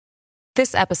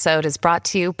This episode is brought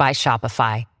to you by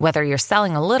Shopify. Whether you're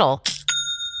selling a little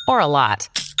or a lot,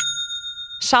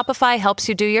 Shopify helps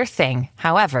you do your thing,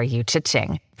 however you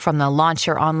cha-ching. From the launch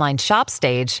your online shop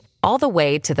stage, all the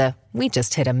way to the we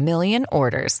just hit 1 million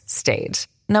orders stage.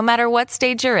 No matter what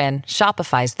stage you're in,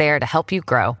 Shopify's there to help you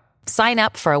grow. Sign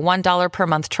up for a $1 per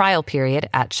month trial period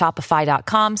at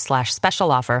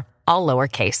shopify.com/special offer, all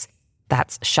lowercase.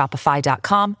 That's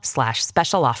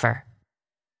shopify.com/special offer.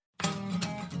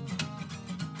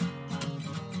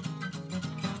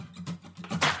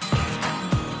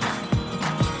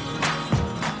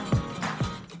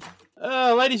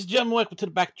 Ladies and gentlemen, welcome to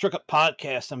the Back Truck Up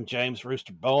Podcast. I'm James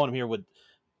Rooster Bowen. I'm here with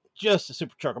just the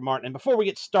Super Trucker Martin. And before we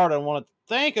get started, I want to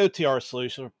thank OTR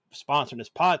Solutions for sponsoring this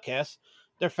podcast.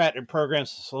 Their factory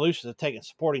programs and solutions have taken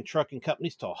supporting trucking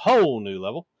companies to a whole new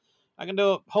level. I can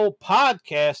do a whole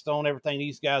podcast on everything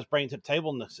these guys bring to the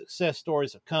table and the success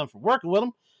stories that come from working with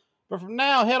them. But for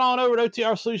now, head on over to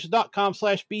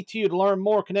OTRSolutions.com/BTU to learn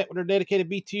more, connect with their dedicated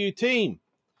BTU team.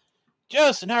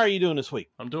 Justin, how are you doing this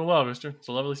week? I'm doing well, Rooster. It's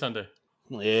a lovely Sunday.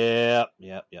 Yep.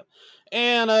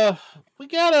 And we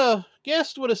got a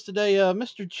guest with us today,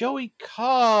 Mr.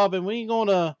 JoeyCobb, and we're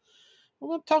gonna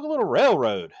talk a little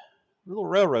railroad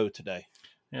today.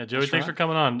 Yeah, Joey, thanks for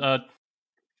coming on.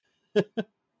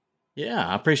 Yeah,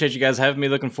 I appreciate you guys having me.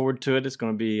 Looking forward to it. It's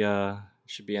going to be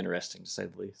should be interesting to say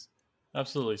the least.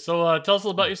 Absolutely. So tell us a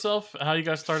little about yourself, how you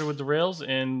guys started with the rails,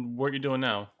 and what you're doing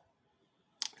now.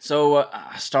 So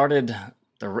I started.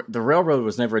 The railroad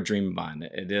was never a dream of mine.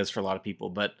 It is for a lot of people.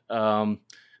 But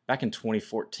back in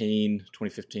 2015,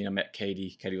 I met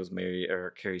Katie. Katie was married,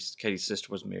 or Katie's sister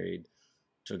was married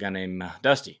to a guy named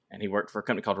Dusty. And he worked for a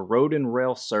company called Road and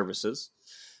Rail Services.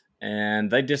 And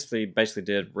they basically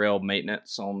did rail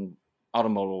maintenance on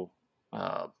automotive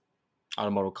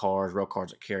cars, rail cars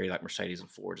that carry like Mercedes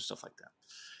and Ford and stuff like that.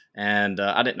 And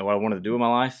I didn't know what I wanted to do in my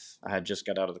life. I had just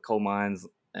got out of the coal mines,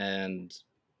 and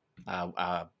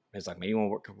I he's like, man, you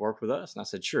want to work with us? And I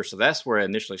said, sure. So that's where it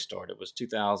initially started. It was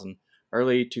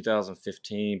early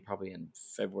 2015, probably in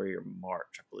February or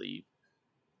March, I believe.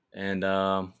 And,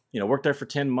 worked there for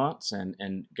 10 months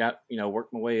and got,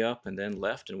 worked my way up and then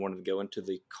left and wanted to go into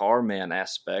the carman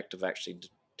aspect of actually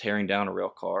tearing down a rail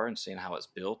car and seeing how it's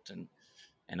built. And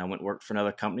I went and worked for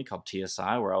another company called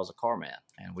TSI where I was a carman.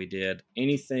 And we did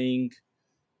anything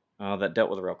that dealt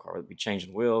with a rail car. It would be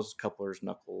changing wheels, couplers,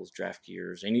 knuckles, draft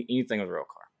gears, anything with a rail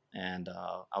car. And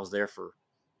I was there for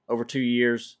over 2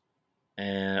 years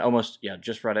and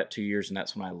just right at 2 years. And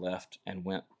that's when I left and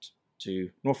went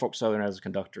to Norfolk Southern as a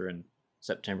conductor in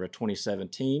September of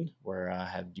 2017, where I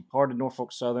had departed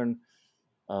Norfolk Southern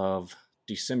of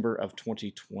December of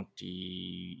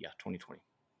 2020. Yeah, 2020.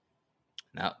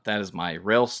 Now, that is my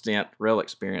rail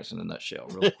experience in a nutshell,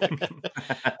 real quick.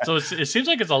 So it seems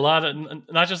like it's a lot of,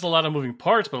 not just a lot of moving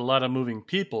parts, but a lot of moving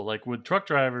people. Like with truck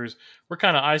drivers, we're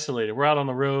kind of isolated. We're out on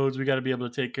the roads. We got to be able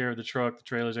to take care of the truck, the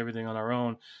trailers, everything on our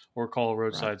own, or call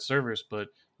roadside service. But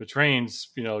with trains,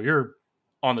 you're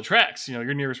on the tracks.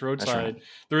 Your nearest roadside. Right.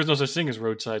 There is no such thing as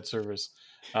roadside service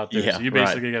out there. Yeah, so you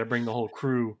basically got to bring the whole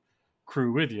crew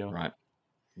with you.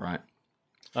 Right.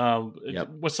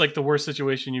 What's like the worst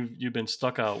situation you've been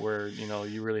stuck out where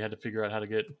you really had to figure out how to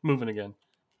get moving again?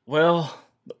 Well,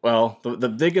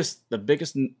 the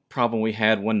biggest problem we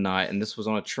had one night, and this was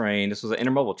on a train. This was an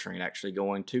intermodal train actually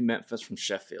going to Memphis from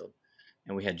Sheffield,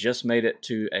 and we had just made it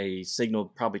to a signal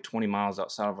probably 20 miles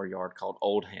outside of our yard called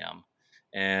Oldham,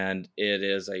 and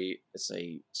it's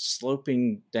a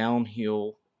sloping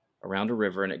downhill around a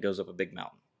river, and it goes up a big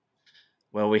mountain.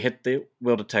 Well, we hit the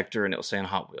wheel detector, and it was saying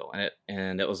hot wheel,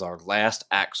 and it was our last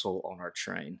axle on our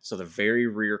train. So the very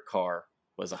rear car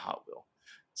was a hot wheel.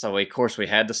 So of course we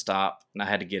had to stop, and I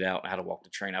had to get out. I had to walk the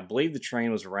train. I believe the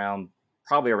train was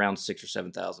probably around 6,000 or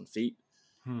 7,000 feet,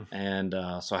 and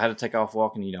so I had to take off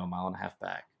walking, a mile and a half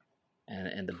back.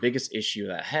 And the biggest issue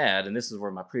that I had, and this is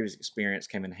where my previous experience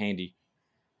came in handy,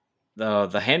 the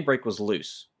handbrake was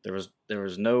loose. There was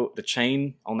the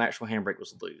chain on the actual handbrake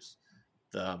was loose.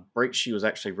 The brake shoe was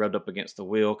actually rubbed up against the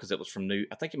wheel because it was from I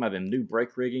think it might have been new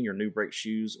brake rigging or new brake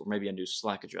shoes or maybe a new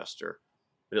slack adjuster,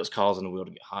 but it was causing the wheel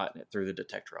to get hot and it threw the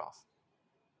detector off.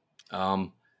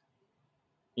 The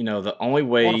only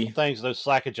way. Wonderful things, those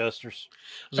slack adjusters.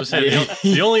 I was going to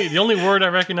say, the only word I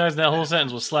recognized in that whole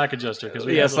sentence was slack adjuster.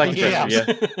 Slack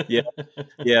adjuster.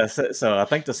 Yeah. So I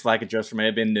think the slack adjuster may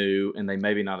have been new and they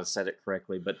maybe not have said it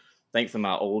correctly, but thankfully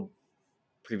my old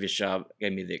previous job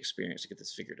gave me the experience to get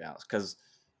this figured out. Because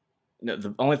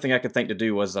the only thing I could think to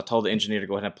do was I told the engineer to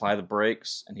go ahead and apply the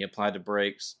brakes, and he applied the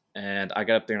brakes. And I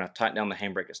got up there and I tightened down the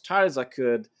handbrake as tight as I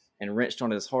could and wrenched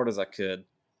on it as hard as I could.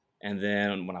 And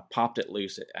then when I popped it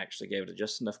loose, it actually gave it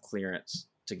just enough clearance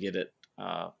to get it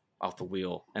off the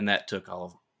wheel. And that took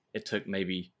it took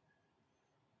maybe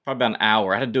probably about an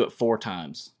hour. I had to do it 4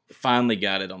 times. Finally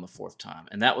got it on the 4th time.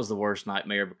 And that was the worst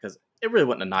nightmare because it really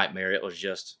wasn't a nightmare. It was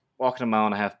just walking a mile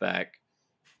and a half back.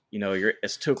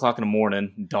 It's 2:00 in the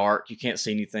morning, dark. You can't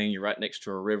see anything. You're right next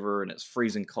to a river and it's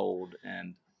freezing cold.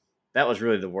 And that was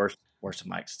really the worst to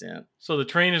my extent. So the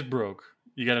train is broke.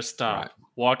 You got to stop, Right.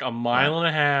 walk a mile and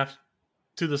a half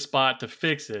to the spot to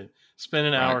fix it, spend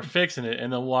an hour fixing it,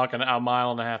 and then walk a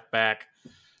mile and a half back.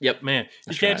 Yep, man,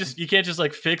 you can't just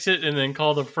like fix it and then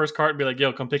call the first cart and be like,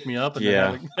 "Yo, come pick me up."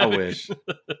 And I wish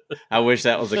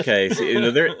that was the case.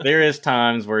 There is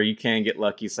times where you can get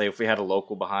lucky. Say if we had a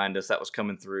local behind us that was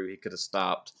coming through, he could have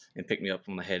stopped and picked me up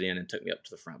on the head end and took me up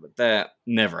to the front. But that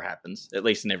never happens. At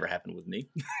least it never happened with me.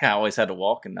 I always had to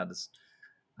walk, and I just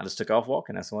took off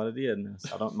walking. That's what I did, and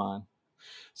so I don't mind.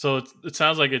 So it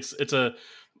sounds like it's a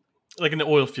like in the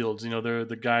oil fields, they're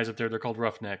the guys up there. They're called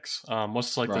roughnecks.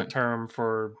 What's like the term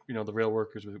for the rail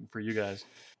workers for you guys?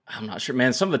 I'm not sure,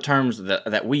 man. Some of the terms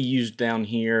that we use down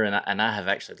here, and I have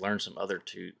actually learned some other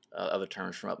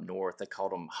terms from up north. They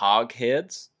called them hog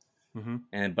heads,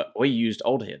 but we used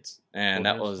old heads, and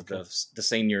that was the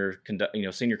senior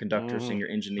conductors, senior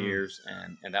engineers,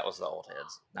 and that was the old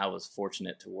heads. And I was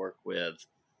fortunate to work with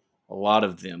a lot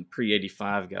of them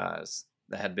pre-85 guys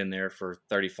that had been there for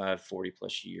 35, 40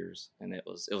 plus years. And it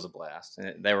was a blast.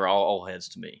 And they were all old heads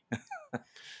to me.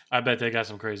 I bet they got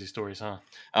some crazy stories, huh?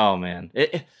 Oh man.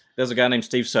 There's a guy named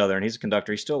Steve Southern. He's a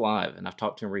conductor. He's still alive. And I've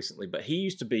talked to him recently, but he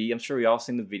used to be, I'm sure we all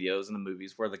seen the videos and the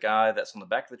movies where the guy that's on the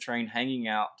back of the train hanging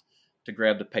out to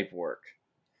grab the paperwork.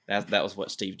 That was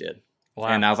what Steve did. Wow.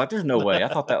 And I was like, there's no way. I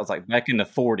thought that was like back in the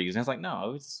 40s. And I was like,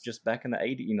 no, it's just back in the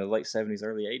 80s, late 70s,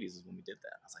 early 80s is when we did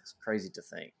that. I was like, it's crazy to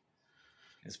think.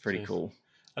 It's pretty cool.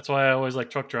 That's why I always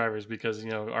like truck drivers because,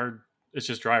 it's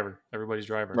just driver. Everybody's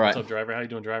driver. Right. What's up, driver? How you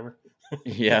doing, driver?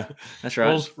 Yeah, that's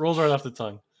right. Rolls right off the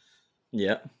tongue.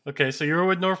 Yeah. Okay, so you were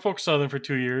with Norfolk Southern for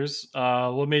 2 years.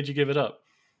 What made you give it up?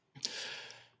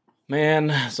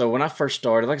 Man, so when I first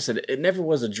started, like I said, it never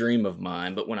was a dream of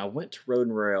mine. But when I went to Road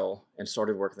and Rail and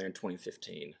started working there in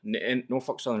 2015, and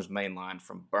Norfolk Southern's main line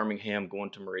from Birmingham going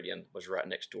to Meridian was right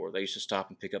next door. They used to stop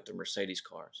and pick up the Mercedes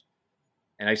cars.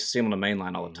 And I used to see them on the main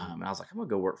line all the time. And I was like, I'm going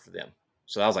to go work for them.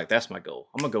 So I was like, that's my goal.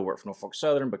 I'm going to go work for Norfolk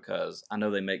Southern because I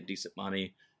know they make decent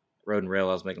money. Road and Rail,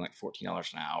 I was making like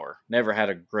 $14 an hour. Never had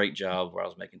a great job where I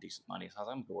was making decent money. So I was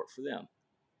like, I'm going to go work for them.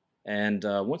 And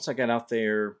once I got out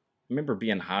there, I remember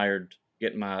being hired,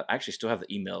 I actually still have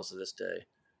the emails to this day,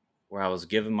 where I was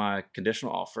given my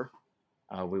conditional offer.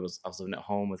 I was living at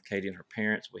home with Katie and her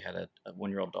parents. We had a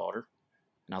 1-year-old daughter.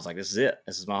 And I was like, this is it.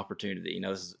 This is my opportunity.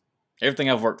 This is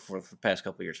everything I've worked for the past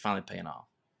couple of years, finally paying off.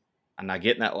 And I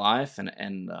get in that life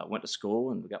and went to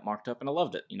school and we got marked up and I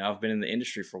loved it. I've been in the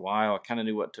industry for a while. I kind of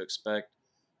knew what to expect.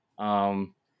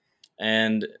 And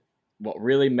what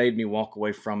really made me walk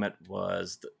away from it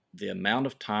was the amount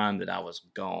of time that I was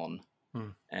gone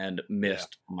and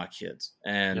missed my kids.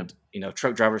 And,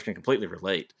 truck drivers can completely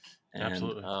relate. And,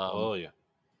 absolutely. Oh, yeah.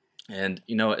 And,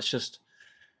 it's just,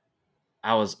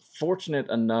 I was fortunate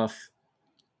enough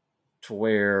to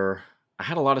where I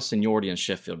had a lot of seniority in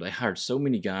Sheffield. They hired so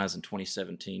many guys in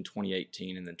 2017,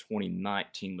 2018, and then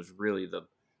 2019 was really the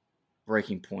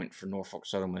breaking point for Norfolk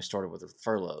Southern when they started with the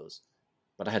furloughs.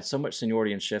 But I had so much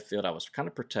seniority in Sheffield, I was kind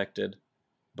of protected,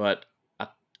 but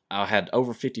I had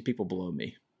over 50 people below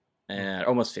me, and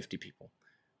almost 50 people.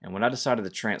 And when I decided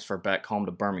to transfer back home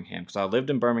to Birmingham, because I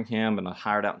lived in Birmingham and I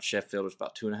hired out in Sheffield, it was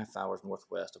about 2.5 hours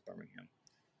northwest of Birmingham.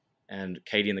 And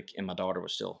Katie and my daughter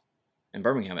was still in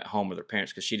Birmingham at home with her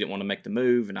parents because she didn't want to make the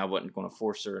move and I wasn't going to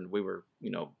force her. And we were,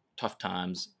 tough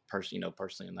times personally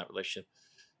in that relationship.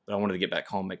 But I wanted to get back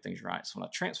home, make things right. So when I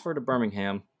transferred to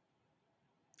Birmingham,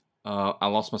 I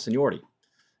lost my seniority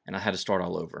and I had to start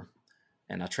all over.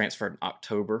 And I transferred in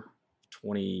October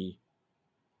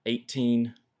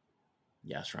 2018.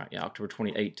 Yeah, that's right. Yeah, October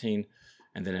 2018.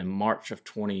 And then in March of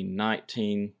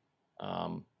 2019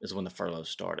 is when the furlough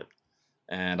started.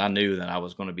 And I knew that I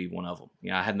was going to be one of them.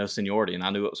 I had no seniority and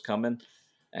I knew it was coming.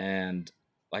 And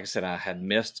like I said, I had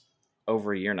missed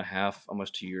over 1.5 years,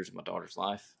 almost 2 years of my daughter's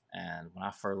life. And when I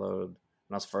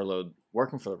was furloughed,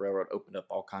 working for the railroad opened up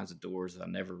all kinds of doors that I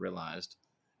never realized.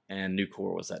 And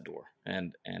Nucor was that door.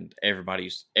 And everybody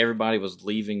was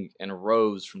leaving in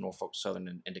rows from Norfolk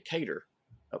Southern and Decatur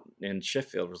in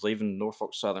Sheffield was leaving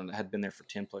Norfolk Southern that had been there for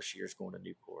 10 plus years going to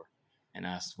Nucor. And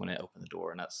that's when it opened the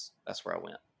door. And that's where I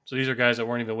went. So these are guys that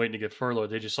weren't even waiting to get furloughed.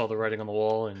 They just saw the writing on the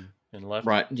wall and left.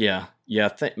 Right. Yeah. Yeah.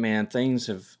 Things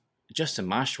have, just in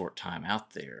my short time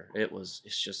out there,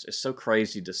 it's so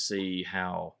crazy to see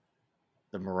how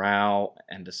the morale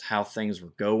and just how things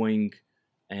were going.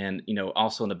 And,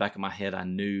 also in the back of my head, I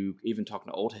knew, even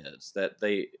talking to old heads, that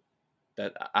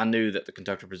I knew that the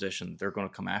conductor position, they're going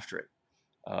to come after it,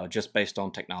 just based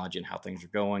on technology and how things are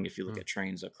going. If you look at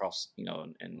trains across,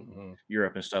 in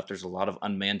Europe and stuff, there's a lot of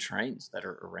unmanned trains that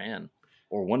are ran,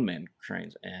 or one-man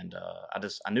trains. And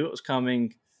I knew it was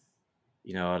coming.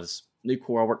 New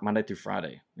Corps, I work Monday through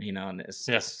Friday, and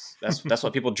that's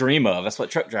what people dream of. That's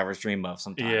what truck drivers dream of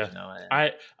sometimes.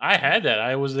 Yeah. I had that.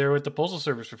 I was there with the Postal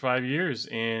Service for 5 years,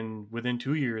 and within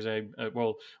 2 years,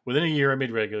 within a year I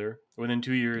made regular. Within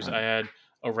 2 years, I had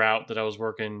a route that I was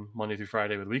working Monday through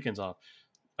Friday with weekends off.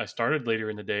 I started later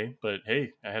in the day, but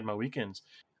hey, I had my weekends.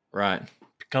 Right.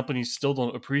 Companies still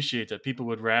don't appreciate that. People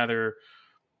would rather,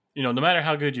 no matter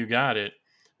how good you got it,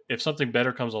 if something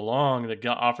better comes along that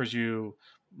offers you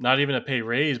not even a pay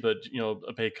raise, but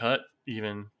a pay cut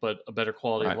even, but a better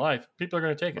quality of life, people are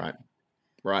going to take it.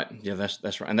 Right. Yeah,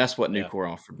 that's right. And that's what Nucor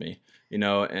offered me,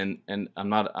 and I'm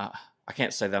not, I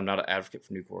can't say that I'm not an advocate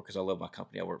for Nucor, because I love my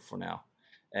company I work for now.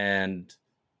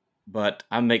 But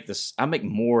I make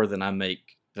more than I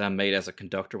made as a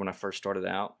conductor when I first started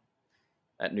out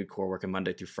at Nucor, working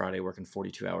Monday through Friday, working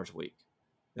 42 hours a week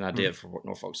than I did for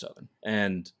Norfolk Southern.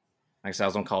 And like I said, I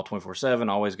was on call 24/7,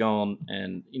 always gone.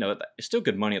 And, it's still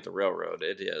good money at the railroad.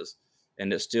 It is.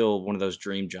 And it's still one of those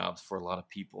dream jobs for a lot of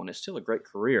people. And it's still a great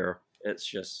career. It's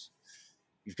just,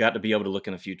 you've got to be able to look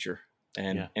in the future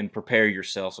and prepare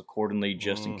yourselves accordingly,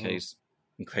 just in case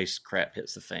crap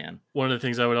hits the fan. One of the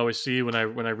things I would always see when I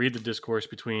read the discourse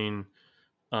between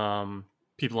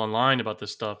people online about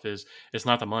this stuff is, it's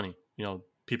not the money.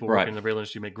 People working in the rail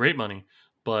industry make great money,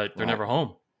 but they're never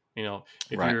home.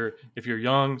 If you're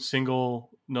young, single,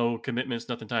 no commitments,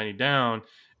 nothing tying you down,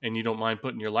 and you don't mind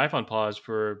putting your life on pause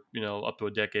for up to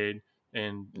a decade,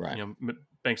 and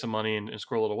bank some money and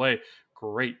squirrel it away,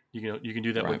 great. You can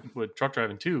do that with truck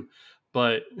driving too.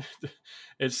 But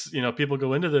it's people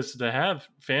go into this to have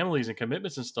families and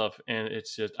commitments and stuff, and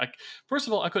it's just, first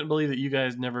of all, I couldn't believe that you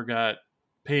guys never got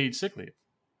paid sick leave.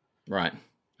 Right.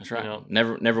 That's right.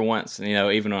 Never once. And,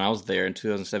 even when I was there in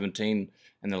 2017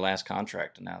 in the last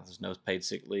contract, and now there's no paid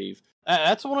sick leave.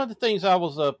 That's one of the things I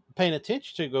was paying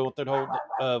attention to going through the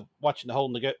whole, watching the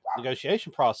whole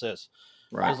negotiation process.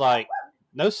 Right. It was like,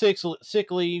 no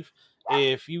sick leave.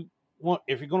 If you're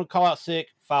going to call out sick,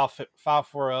 file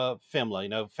for a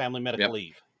FMLA, Family Medical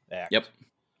Leave Act.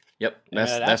 Yep.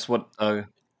 That's what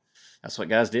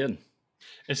guys did.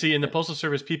 And see, in the Postal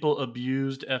Service, people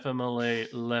abused FMLA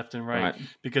left and right.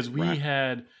 Because we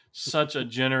had such a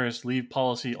generous leave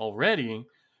policy already,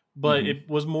 but it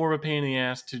was more of a pain in the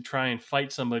ass to try and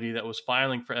fight somebody that was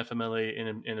filing for FMLA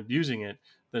and abusing it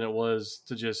than it was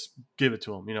to just give it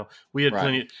to them. We had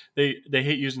plenty. They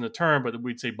hate using the term, but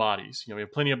we'd say bodies. We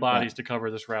have plenty of bodies to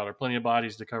cover this route, or plenty of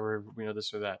bodies to cover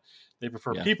this or that. They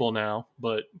prefer people now,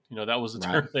 but that was the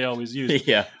term they always used.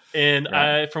 And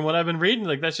from what I've been reading,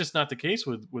 that's just not the case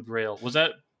with rail. Was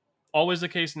that always the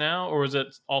case now, or was that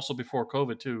also before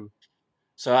COVID too?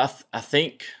 So I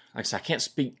think, like I said, I can't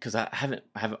speak because I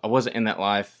wasn't in that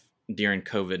life during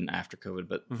COVID and after COVID,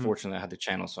 but fortunately I had the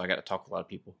channel, so I got to talk to a lot of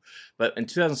people. But in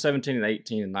 2017 and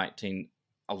 18 and 19,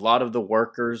 a lot of the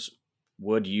workers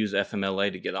would use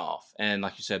FMLA to get off. And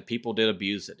like you said, people did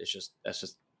abuse it. That's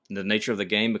just the nature of the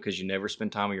game, because you never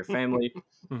spend time with your family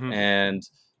and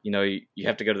you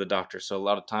have to go to the doctor. So a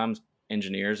lot of times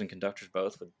engineers and conductors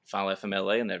both would file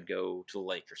FMLA and they'd go to the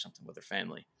lake or something with their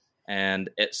family. And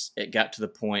it got to the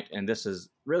point, and this is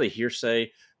really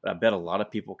hearsay, but I bet a lot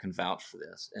of people can vouch for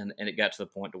this. And it got to the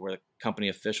point to where the company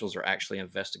officials are actually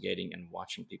investigating and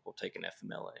watching people taking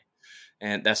FMLA.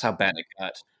 And that's how bad it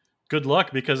got. Good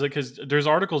luck, because there's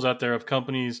articles out there of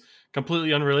companies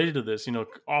completely unrelated to this,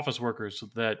 office workers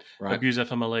that abuse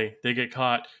FMLA. They get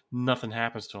caught, nothing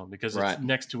happens to them because it's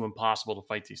next to impossible to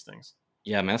fight these things.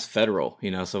 Yeah, man, that's federal,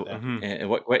 So and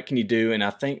what can you do? And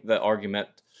I think the argument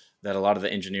that a lot of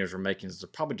the engineers were making is they're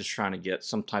probably just trying to get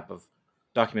some type of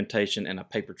documentation and a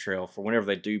paper trail for whenever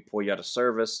they do pull you out of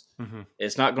service.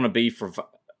 It's not going to be for,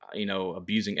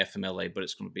 abusing FMLA, but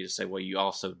it's going to be to say, well, you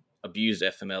also abused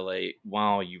FMLA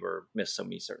while you were missed so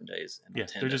many certain days.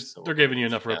 They're giving you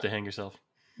enough rope to hang yourself.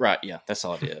 Right. Yeah, that's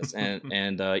all it is.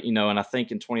 And I think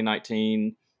in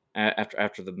 2019,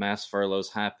 after the mass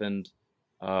furloughs happened,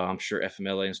 I'm sure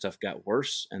FMLA and stuff got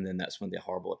worse, and then that's when the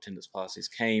horrible attendance policies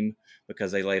came,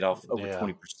 because they laid off over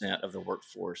 20% of the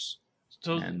workforce.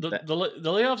 So the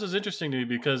layoffs is interesting to me,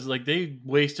 because they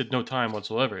wasted no time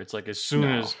whatsoever. It's like as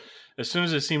soon as soon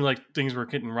as it seemed like things were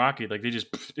getting rocky, like they just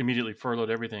immediately furloughed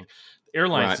everything.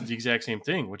 Airlines did the exact same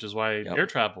thing, which is why air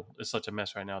travel is such a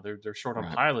mess right now. They're short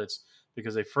on pilots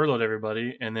because they furloughed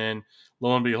everybody, and then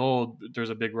lo and behold, there's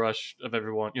a big rush of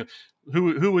everyone.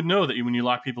 Who would know that when you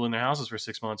lock people in their houses for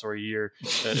 6 months or a year,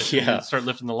 that if you start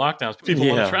lifting the lockdowns, people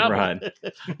want to travel. Right.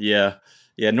 Yeah.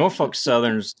 Norfolk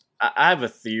Southern's. I have a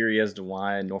theory as to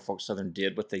why Norfolk Southern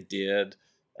did what they did.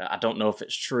 I don't know if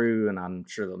it's true, and I'm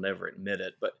sure they'll never admit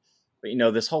it, but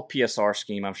this whole PSR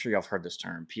scheme, I'm sure y'all have heard this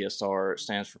term. PSR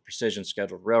stands for Precision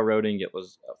Scheduled Railroading.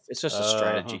 It's just a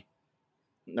strategy,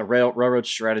 a railroad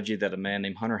strategy that a man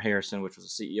named Hunter Harrison, which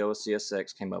was the CEO of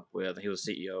CSX, came up with. He was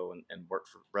CEO and worked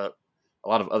for a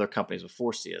lot of other companies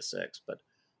before CSX, but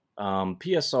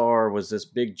PSR was this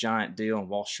big giant deal, and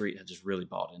Wall Street had just really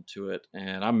bought into it.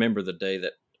 And I remember the day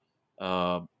that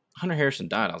Hunter Harrison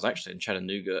died. I was actually in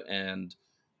Chattanooga, and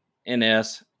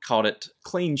NS called it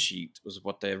clean sheet, was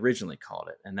what they originally called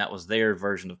it, and that was their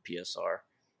version of PSR.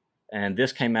 And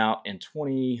this came out they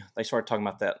started talking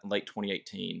about that in late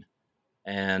 2018.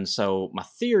 And so my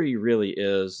theory really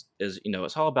is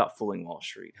it's all about fooling Wall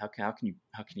Street. How can a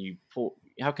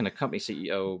company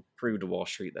CEO prove to Wall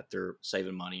Street that they're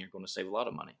saving money or going to save a lot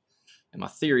of money? And my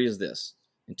theory is this: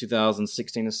 in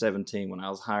 2016 and 17, when I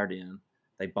was hired in,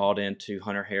 they bought into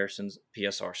Hunter Harrison's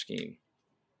PSR scheme.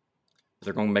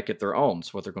 They're going to make it their own.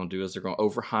 So what they're going to do is they're going to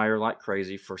overhire like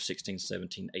crazy for 16,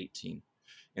 17, 18.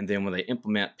 And then when they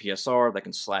implement PSR, they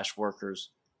can slash workers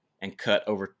and cut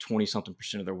over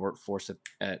 20-something% of their workforce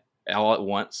at all at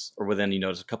once, or within,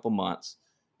 just a couple months.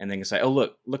 And then you can say, oh,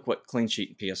 look what Clean Sheet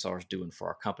and PSR is doing for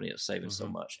our company. It's saving so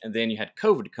much. And then you had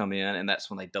COVID come in, and that's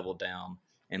when they doubled down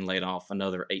and laid off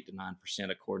another 8 to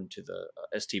 9%, according to the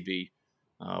STB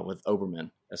with Oberman.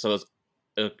 And so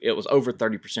it was over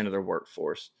 30% of their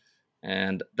workforce.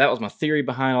 And that was my theory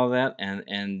behind all that.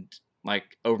 And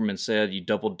like Oberman said, you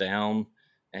doubled down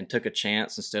and took a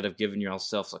chance instead of giving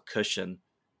yourselves a cushion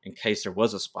in case there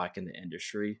was a spike in the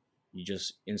industry. You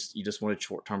just wanted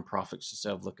short-term profits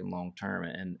instead of looking long-term.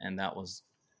 And it was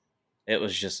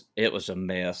a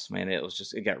mess, man.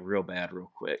 It got real bad real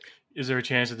quick. Is there a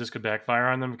chance that this could backfire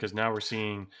on them? Because now we're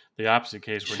seeing the opposite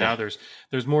case where now there's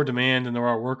more demand than there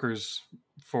are workers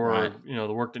for,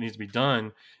 the work that needs to be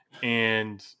done.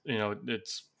 And,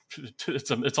 it's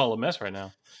all a mess right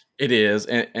now. It is.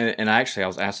 And I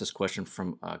was asked this question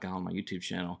from a guy on my YouTube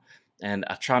channel, and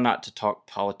I try not to talk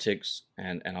politics,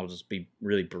 and I'll just be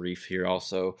really brief here.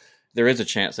 Also, there is a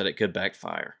chance that it could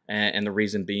backfire. And the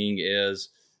reason being is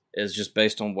just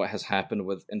based on what has happened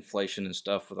with inflation and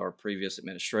stuff with our previous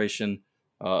administration.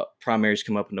 Primaries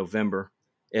come up in November.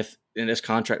 If in this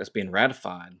contract that's being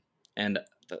ratified, and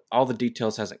all the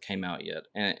details hasn't came out yet.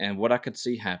 And what I could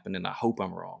see happen, and I hope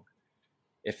I'm wrong,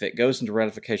 if it goes into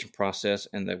ratification process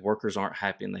and the workers aren't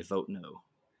happy and they vote no,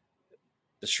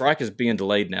 the strike is being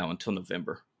delayed now until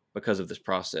November because of this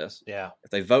process. Yeah.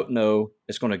 If they vote no,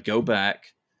 it's going to go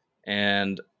back,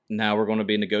 and now we're going to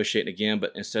be negotiating again,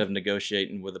 but instead of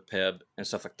negotiating with a PEB and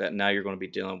stuff like that, now you're going to be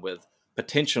dealing with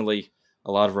potentially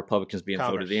a lot of Republicans being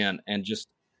voted in. And just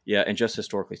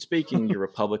historically speaking, your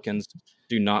Republicans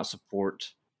do not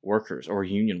support workers or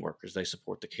union workers. They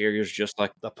support the carriers, just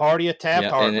like the party of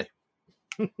Taft-Hartley.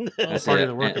 That's part of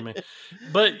the worker man.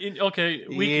 But I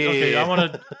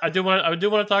do want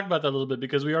to talk about that a little bit,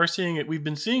 because we are seeing it. We've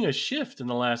been seeing a shift in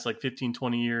the last 15,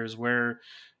 20 years where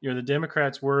the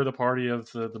Democrats were the party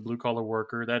of the blue collar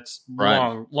worker. That's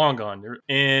long gone.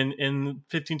 And in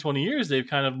 15, 20 years, they've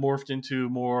kind of morphed into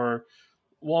more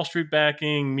Wall Street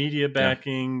backing, media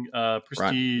backing,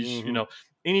 prestige. Mm-hmm.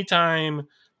 Anytime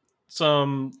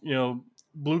some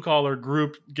blue collar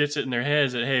group gets it in their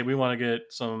heads that, hey, we want to get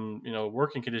some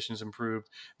working conditions improved,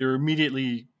 they're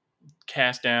immediately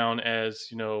cast down as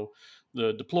the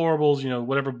deplorables,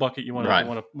 whatever bucket you want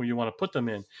to put them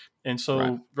in. And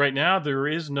so right now there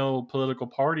is no political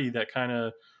party that kind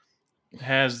of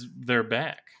has their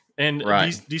back. And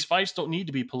these fights don't need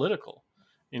to be political.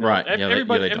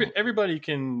 Everybody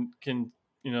can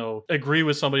agree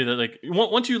with somebody that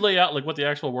once you lay out what the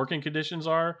actual working conditions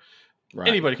are,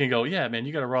 anybody can go, yeah, man,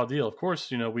 you got a raw deal. Of course,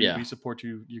 we support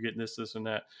you. You getting this and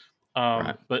that.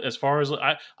 But as far as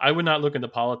I would not look into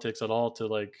politics at all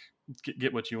to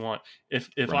get what you want.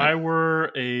 If I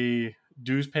were a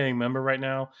dues paying member right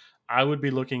now, I would be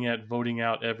looking at voting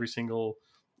out every single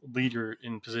leader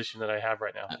in position that I have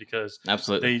right now, because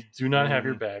they do not have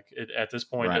your back. At this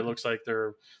point, it looks like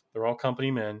they're all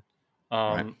company men.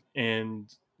 And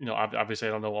obviously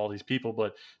I don't know all these people,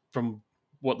 but from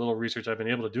what little research I've been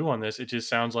able to do on this, it just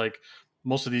sounds like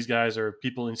most of these guys are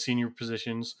people in senior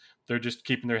positions. They're just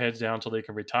keeping their heads down until they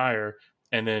can retire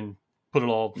and then put it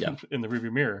all in the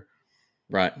rearview mirror.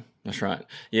 Right. That's right.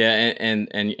 Yeah,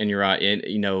 and you're right.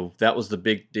 And that was the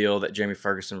big deal that Jamie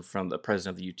Ferguson, from the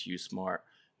president of the UTU Smart,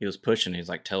 he was pushing. He's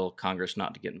like, tell Congress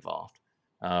not to get involved.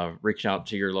 Reach out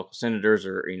to your local senators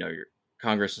or your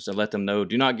Congress and said, let them know,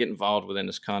 do not get involved within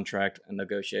this contract and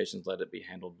negotiations. Let it be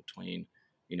handled between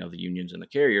the unions and the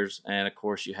carriers. And of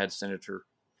course, you had Senator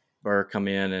Burr come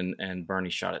in and Bernie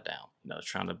shot it down.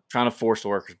 Trying to force the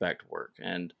workers back to work.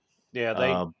 And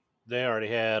Yeah, they already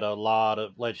had a lot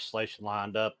of legislation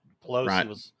lined up. Pelosi right.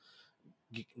 was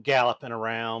galloping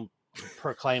around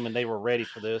proclaiming they were ready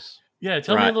for this. Yeah,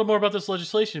 tell me a little more about this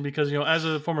legislation, because as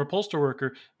a former postal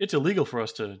worker, it's illegal for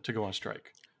us to go on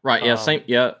strike. Right. Yeah. Same.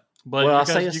 Yeah. But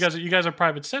you guys are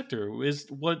private sector. Is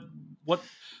what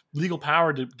legal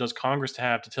power does Congress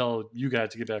have to tell you guys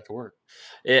to get back to work?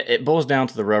 It boils down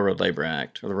to the Railroad Labor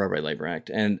Act, or the Railway Labor Act,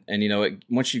 and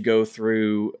once you go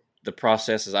through the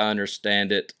process, as I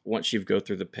understand it, once you go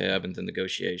through the PEB and the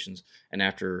negotiations, and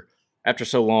after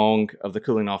so long of the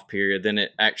cooling off period, then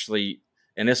it actually,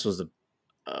 and this was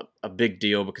a big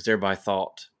deal because everybody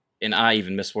thought, and I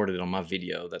even misworded it on my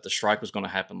video, that the strike was going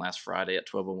to happen last Friday at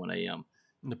 12:01 a.m.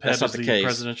 The PEB is the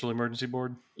Presidential Emergency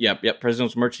Board? Yep,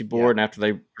 Presidential Emergency Board. Yep. And after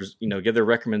they, give their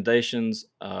recommendations,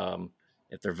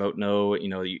 if they vote no,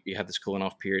 you have this cooling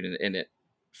off period. And it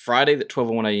Friday at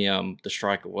 12:01 a.m., the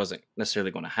strike wasn't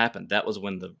necessarily going to happen. That was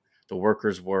when the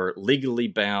workers were legally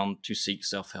bound to seek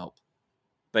self-help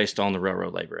based on the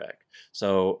Railroad Labor Act.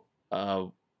 So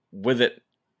with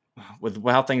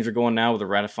how things are going now with the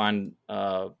ratifying,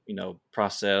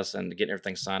 process and getting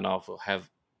everything signed off, we'll have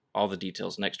all the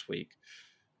details next week.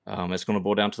 It's going to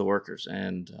boil down to the workers,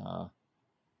 and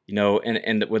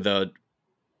and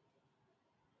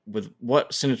with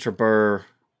what Senator Burr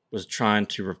was trying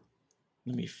to,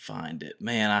 let me find it.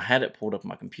 Man, I had it pulled up on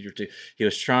my computer too. He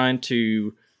was trying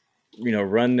to,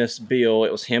 run this bill.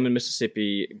 It was him and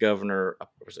Mississippi Governor.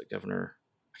 Was it Governor?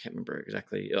 I can't remember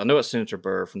exactly. I know it's Senator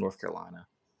Burr from North Carolina,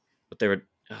 but they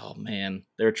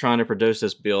were trying to produce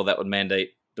this bill that would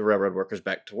mandate the railroad workers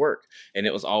back to work. And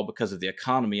it was all because of the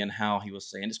economy and how he was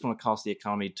saying it's going to cost the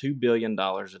economy $2 billion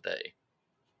a day.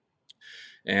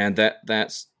 And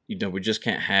that's, we just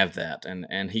can't have that.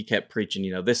 And he kept preaching,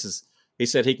 he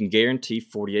said he can guarantee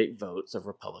 48 votes of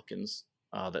Republicans.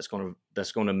 That's going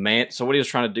to so what he was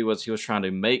trying to do was he was trying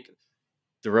to make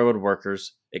the railroad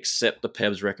workers accept the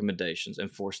PEB's recommendations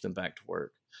and force them back to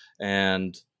work.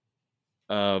 And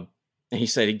he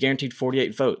said he guaranteed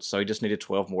 48 votes, so he just needed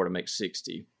 12 more to make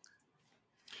 60.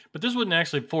 But this wouldn't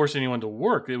actually force anyone to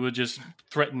work. It would just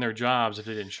threaten their jobs if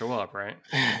they didn't show up, right?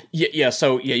 Yeah.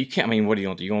 So, you can't. I mean, what are you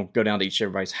going to do? You're going to go down to each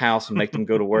everybody's house and make them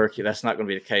go to work? That's not going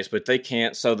to be the case. But they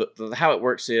can't. So, how it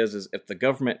works is if the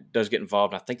government does get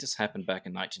involved, and I think this happened back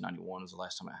in 1991 was the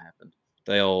last time it happened.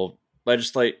 They'll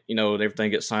legislate,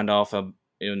 everything gets signed off of,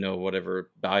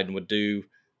 whatever Biden would do.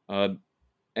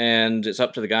 And it's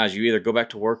up to the guys. You either go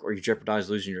back to work or you jeopardize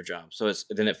losing your job. So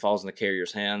then it falls in the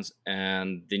carrier's hands,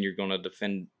 and then you're going to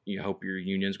defend. You hope your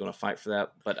union's going to fight for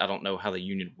that, but I don't know how the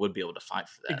union would be able to fight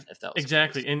for that if that was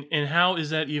exactly. And how is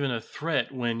that even a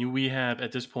threat when we have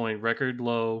at this point record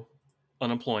low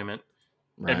unemployment?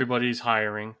 Right. Everybody's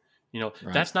hiring. Right.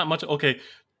 That's not much. Okay,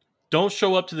 don't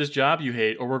show up to this job you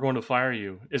hate, or we're going to fire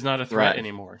you. Is not a threat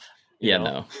anymore.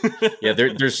 No. Yeah,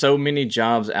 there's so many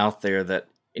jobs out there that.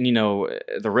 And,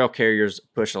 the rail carriers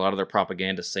push a lot of their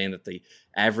propaganda saying that the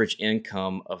average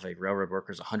income of a railroad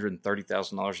worker is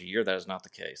 $130,000 a year. That is not the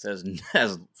case. That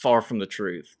is far from the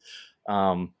truth.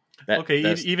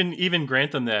 Even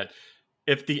grant them that.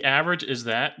 If the average is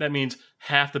that means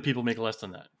half the people make less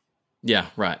than that. Yeah,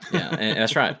 right. Yeah, and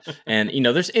that's right. And,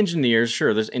 there's engineers.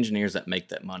 Sure, there's engineers that make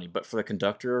that money. But for the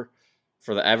conductor,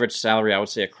 for the average salary, I would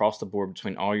say across the board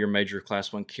between all your major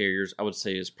Class 1 carriers, I would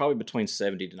say is probably between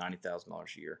 $70,000 to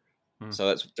 $90,000 a year.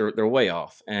 So they're way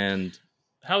off. And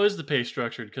how is the pay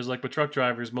structured? Because like with truck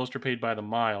drivers, most are paid by the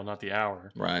mile, not the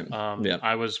hour. Right.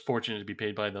 I was fortunate to be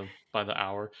paid by the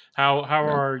hour. How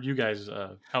are you guys?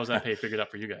 How is that pay figured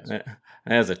out for you guys? That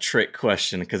is a trick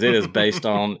question because it is based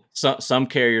on some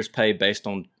carriers pay based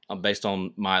on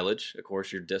mileage. Of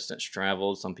course, your distance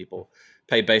traveled. Some people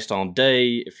pay based on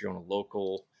day. If you're on a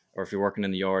local or if you're working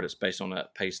in the yard, it's based on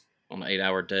that pace on an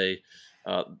 8-hour day.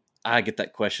 I get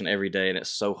that question every day, and it's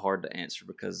so hard to answer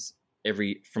because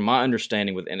from my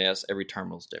understanding with NS, every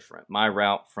terminal is different. My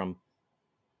route from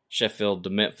Sheffield to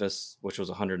Memphis, which was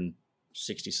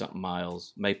 160 something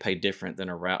miles, may pay different than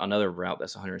another route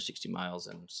that's 160 miles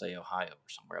in, say, Ohio or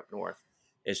somewhere up north.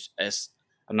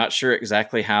 I'm not sure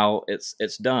exactly how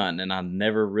it's done, and I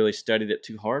never really studied it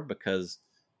too hard because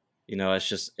it's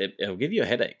just it'll give you a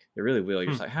headache. It really will.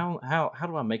 You're just like, how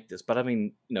do I make this? But I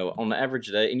mean, on the average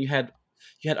day, and you had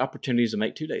you had opportunities to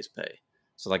make 2 days pay.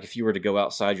 So like if you were to go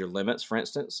outside your limits, for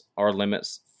instance, our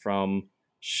limits from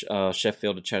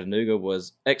Sheffield to Chattanooga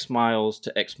was X miles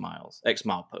to X miles, X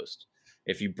mile post.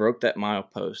 If you broke that mile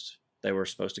post, they were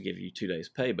supposed to give you 2 days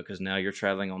pay, because now you're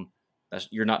traveling on,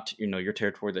 you're not, your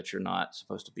territory that you're not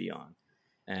supposed to be on.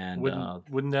 And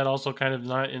wouldn't that also kind of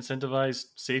not incentivize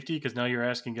safety? Because now you're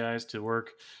asking guys to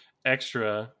work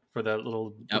extra for that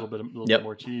little bit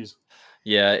more cheese.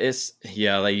 Yeah,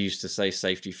 they used to say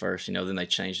safety first, then they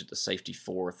changed it to safety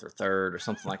fourth or third or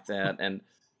something like that. And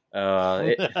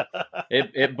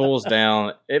it boils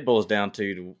down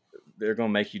to they're going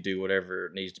to make you do whatever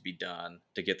needs to be done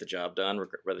to get the job done,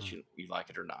 whether you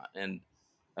like it or not. And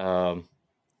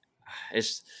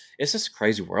it's just a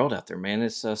crazy world out there, man.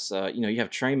 It's just you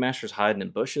have train masters hiding in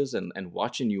bushes and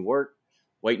watching you work,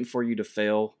 waiting for you to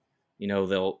fail.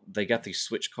 They got these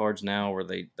switch cards now where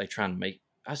they try and make.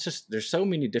 There's so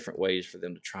many different ways for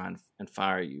them to try and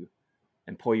fire you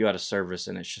and pull you out of service,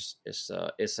 and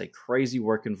it's a crazy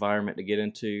work environment to get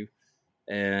into,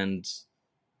 and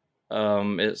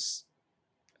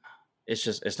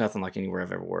it's nothing like anywhere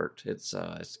I've ever worked. It's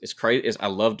crazy. I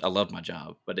loved my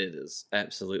job, but it is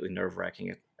absolutely nerve-wracking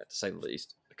to say the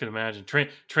least. I could imagine.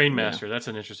 Train master. That's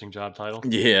an interesting job title.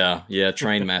 Yeah,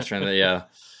 train master, and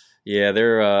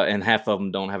they're and half of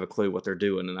them don't have a clue what they're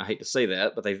doing, and I hate to say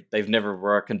that, but they've never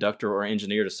were a conductor or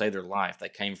engineer to save their life. They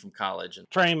came from college. And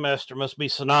train master must be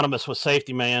synonymous with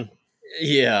safety man.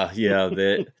 Yeah.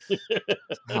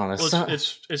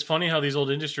 It's funny how these old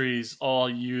industries all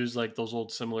use like those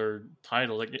old similar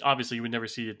titles. Like obviously you would never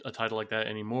see a title like that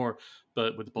anymore,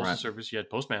 but with the postal service you had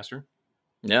postmaster.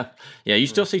 Yeah. You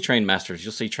still see train masters.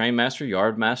 You'll see train master,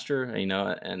 yard master,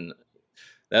 and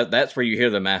that's where you hear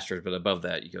the masters. But above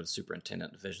that, you go to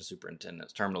superintendent, division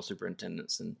superintendents, terminal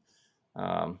superintendents, and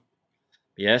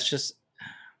it's just.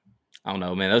 I don't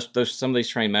know, man. Those some of these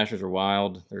train masters are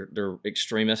wild. They're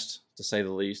extremists, to say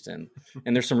the least, and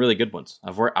there's some really good ones.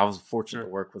 I was fortunate to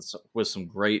work with some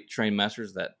great train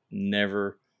masters that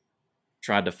never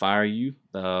tried to fire you.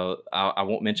 I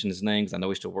won't mention his name because I know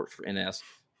he still works for NS.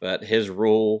 But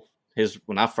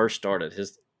when I first started,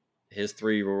 his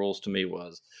 3 rules to me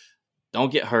was,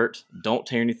 don't get hurt, don't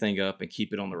tear anything up, and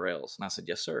keep it on the rails. And I said,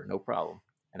 yes, sir, no problem.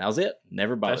 And that was it.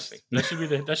 Never bothered me. That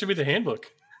should be the handbook.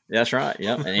 That's right.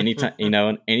 Yeah. And anytime,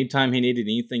 anytime he needed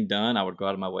anything done, I would go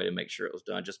out of my way to make sure it was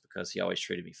done, just because he always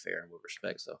treated me fair and with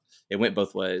respect. So it went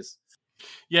both ways.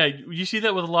 Yeah. You see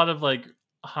that with a lot of like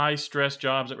high stress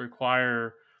jobs that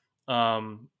require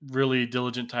really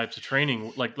diligent types of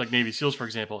training, like Navy SEALs, for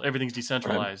example. Everything's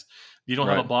decentralized. Right. You don't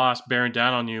have a boss bearing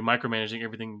down on you, micromanaging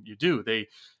everything you do. They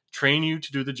train you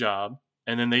to do the job,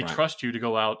 and then they trust you to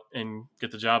go out and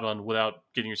get the job done without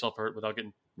getting yourself hurt, without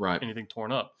getting anything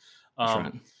torn up.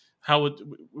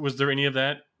 Was there any of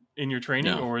that in your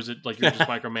training, or is it like you're just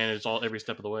micromanaged every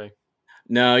step of the way?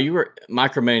 No,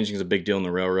 micromanaging is a big deal in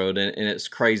the railroad, and it's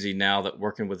crazy now that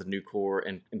working with the new Corps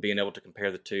and being able to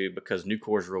compare the two, because new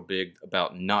Corps is real big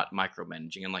about not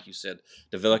micromanaging, and like you said,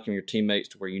 developing your teammates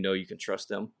to where you can trust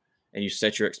them, and you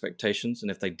set your expectations,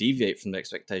 and if they deviate from the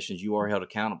expectations, you are held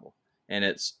accountable. And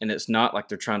it's not like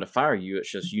they're trying to fire you;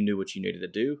 it's just you knew what you needed to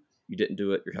do, you didn't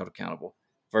do it, you're held accountable.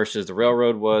 Versus the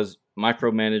railroad was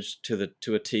micromanaged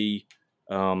to a T,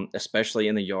 especially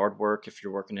in the yard work. If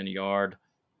you're working in a yard,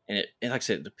 and like I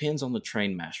said, it depends on the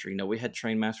train master. We had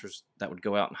train masters that would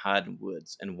go out and hide in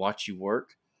woods and watch you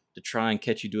work to try and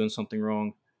catch you doing something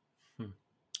wrong.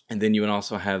 And then you would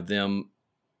also have them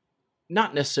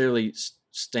not necessarily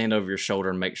stand over your shoulder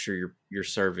and make sure you're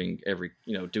serving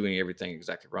doing everything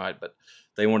exactly right, but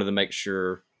they wanted to make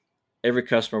sure every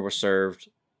customer was served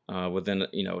within a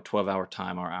 12-hour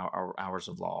time, our hours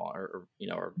of law, or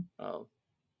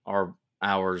our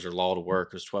hours or law to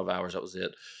work was 12 hours. That was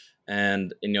it.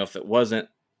 And if it wasn't,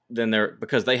 then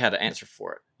because they had to answer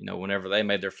for it. Whenever they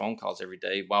made their phone calls every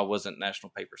day, why wasn't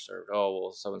national paper served? Oh,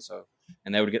 well, so and so,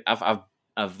 and they would get.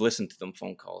 I've listened to them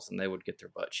phone calls, and they would get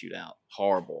their butt chewed out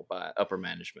horrible by upper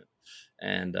management,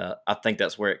 and I think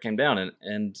that's where it came down.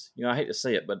 And I hate to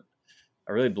say it, but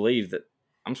I really believe that.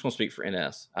 I'm just going to speak for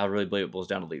NS. I really believe it boils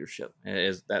down to leadership.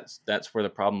 That's where the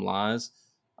problem lies.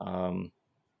 And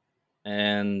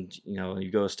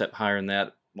you go a step higher than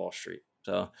that, Wall Street.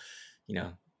 So,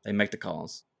 they make the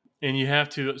calls. And you have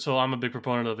to. So I'm a big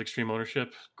proponent of Extreme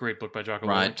Ownership. Great book by Jocko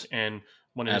Willink. And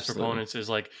one of his proponents is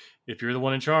like, if you're the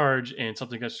one in charge and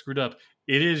something got screwed up,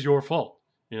 it is your fault.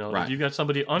 If you've got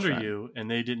somebody under you and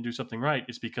they didn't do something right,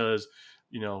 it's because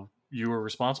you were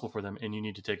responsible for them, and you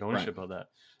need to take ownership of that.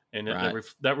 And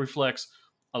that reflects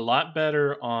a lot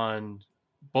better on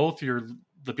both your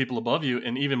the people above you,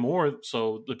 and even more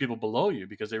so the people below you,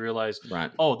 because they realize,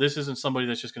 Right. oh, this isn't somebody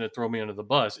that's just going to throw me under the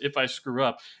bus. If I screw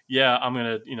up, I'm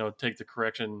going to, take the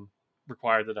correction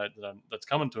required that's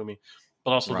coming to me,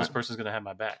 but also this Right. person's going to have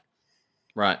my back.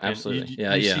 Right. And Absolutely.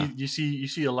 you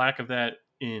see a lack of that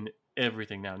in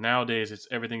everything now. Nowadays, it's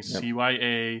everything's Yep.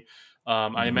 CYA.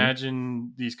 I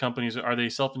imagine these companies, are they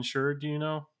self-insured? Do you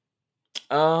know?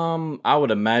 I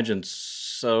would imagine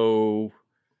so.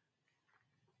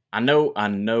 I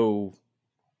know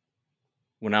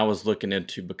when I was looking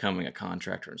into becoming a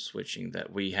contractor and switching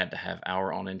that we had to have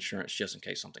our own insurance just in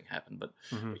case something happened. But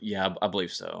yeah, I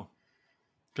believe so.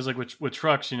 Because like with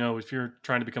trucks, if you're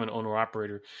trying to become an owner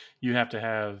operator, you have to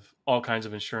have all kinds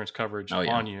of insurance coverage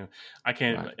on you. I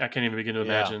can't even begin to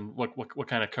imagine what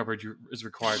kind of coverage is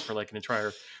required for like an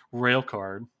entire rail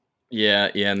card. Yeah,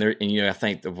 and I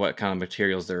think of what kind of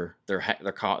materials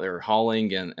they're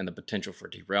hauling and the potential for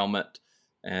derailment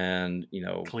and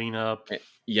cleanup.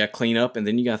 Clean up, and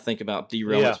then you got to think about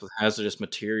derailments with hazardous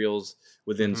materials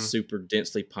within super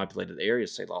densely populated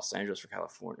areas, say Los Angeles,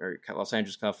 California,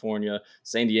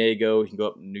 San Diego. You can go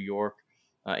up to New York,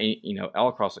 all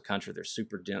across the country. There's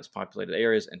super dense populated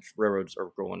areas, and railroads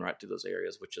are going right through those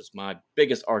areas, which is my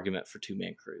biggest argument for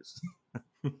two-man crews.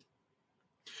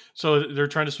 So they're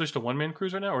trying to switch to one-man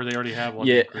crews right now, or they already have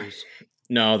one-man crews?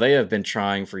 No, they have been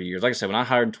trying for years. Like I said, when I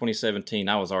hired in 2017,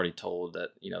 I was already told that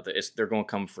they're going to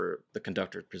come for the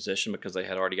conductor position because they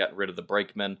had already gotten rid of the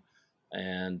brakeman,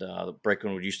 and the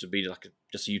brakeman would used to be like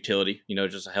just a utility,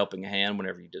 just a helping hand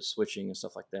whenever you did switching and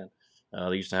stuff like that.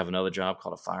 They used to have another job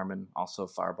called a fireman, also a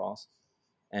fire boss,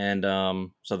 and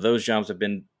so those jobs have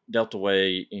been dealt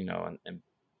away, and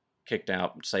kicked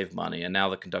out and saved money, and now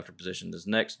the conductor position is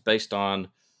next, based on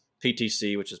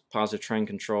PTC, which is positive train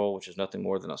control, which is nothing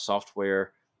more than a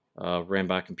software ran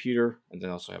by a computer. And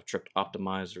then also have Trip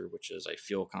Optimizer, which is a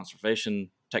fuel conservation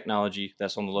technology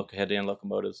that's on the head-end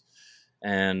locomotives.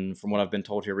 And from what I've been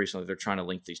told here recently, they're trying to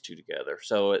link these two together.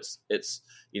 So it's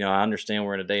I understand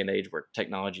we're in a day and age where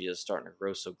technology is starting to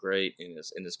grow so great, and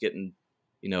it's getting,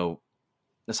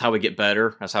 that's how we get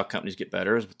better. That's how companies get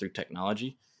better, is through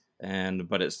technology.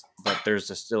 But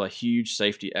there's still a huge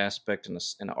safety aspect and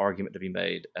an argument to be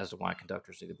made as to why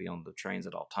conductors need to be on the trains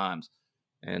at all times.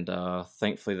 And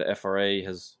thankfully, the FRA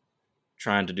has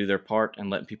trying to do their part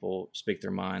and letting people speak their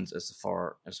minds as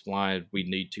far as why we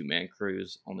need two-man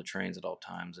crews on the trains at all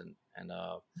times. And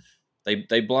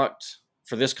they blocked,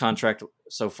 for this contract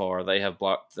so far, they have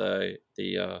blocked the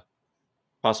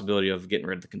possibility of getting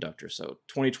rid of the conductor. So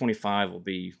 2025 will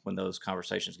be when those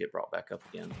conversations get brought back up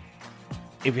again.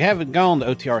 If you haven't gone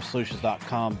to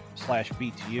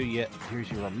otrsolutions.com/BTU yet,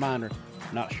 here's your reminder.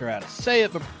 Not sure how to say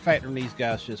it, but factoring these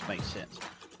guys just makes sense.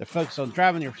 They're focused on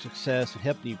driving your success and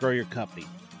helping you grow your company.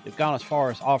 They've gone as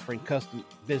far as offering custom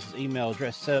business email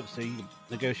address setup so you can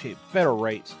negotiate better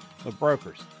rates with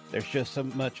brokers. There's just so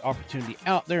much opportunity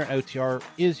out there, and OTR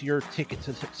is your ticket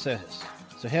to success.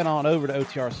 So head on over to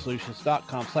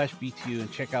otrsolutions.com/BTU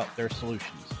and check out their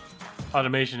solutions.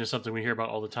 Automation is something we hear about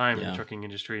all the time in the trucking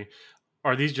industry.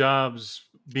 Are these jobs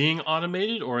being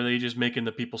automated, or are they just making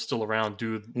the people still around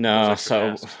do those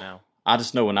extra tasks now? I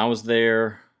just know when I was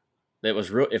there, that was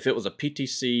real. If it was a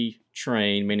PTC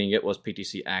train, meaning it was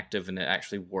PTC active and it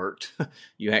actually worked,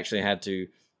 you actually had to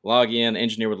log in. The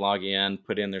engineer would log in,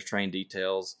 put in their train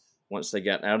details. Once they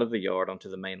got out of the yard onto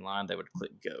the main line, they would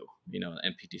click go.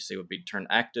 And PTC would be turned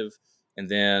active. And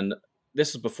then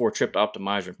this is before Trip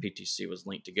Optimizer and PTC was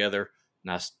linked together.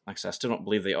 And like I said, I still don't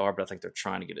believe they are, but I think they're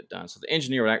trying to get it done. So the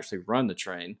engineer would actually run the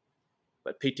train,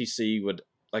 but PTC would,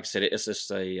 like I said, it's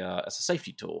just it's a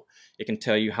safety tool. It can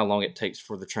tell you how long it takes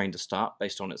for the train to stop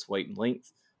based on its weight and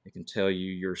length. It can tell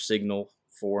you your signal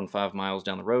 4 and 5 miles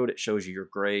down the road. It shows you your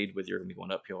grade, whether you're going to be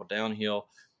going uphill or downhill.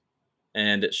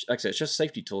 And like I said, it's just a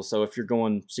safety tool. So if you're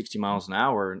going 60 miles an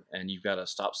hour and you've got a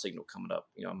stop signal coming up,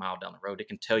 a mile down the road, it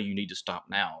can tell you need to stop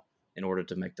now in order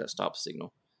to make that stop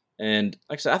signal. And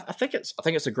like I said, I think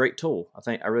it's a great tool.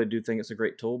 I really do think it's a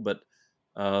great tool. But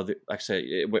like I said,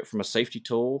 it went from a safety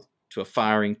tool to a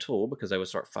firing tool because they would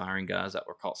start firing guys that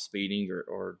were caught speeding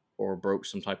or broke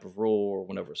some type of rule or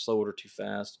went over slowed or too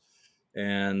fast.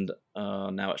 And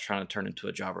now it's trying to turn into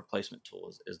a job replacement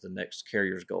tool is the next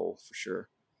carrier's goal for sure.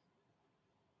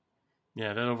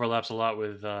 Yeah, that overlaps a lot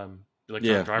with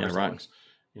electronic driver's logs.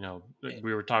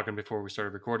 We were talking before we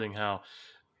started recording how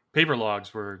paper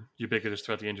logs were ubiquitous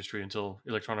throughout the industry until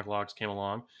electronic logs came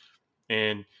along,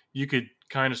 and you could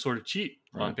kind of sort of cheat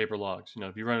on paper logs.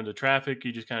 If you run into traffic,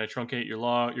 you just kind of truncate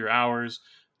your hours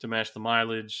to match the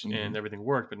mileage, and everything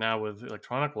worked. But now with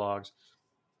electronic logs,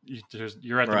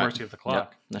 you're at the mercy of the clock.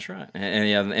 Yep, that's right.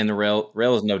 And the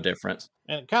rail is no different.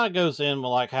 And it kind of goes in with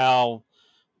like how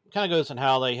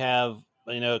they have,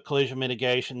 collision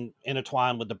mitigation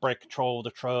intertwined with the brake control of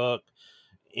the truck,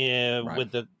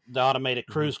 with the automated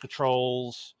cruise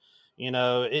controls.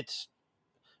 It's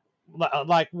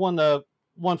like one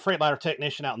Freightliner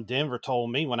technician out in Denver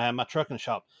told me when I had my truck in the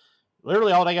shop.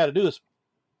 Literally, all they got to do is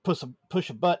push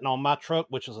a button on my truck,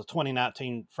 which is a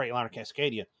 2019 Freightliner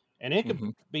Cascadia, and it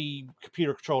could be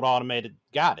computer controlled, automated,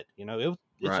 guided.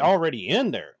 It's already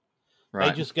in there. Right.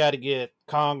 They just got to get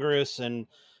Congress and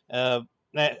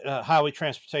Highway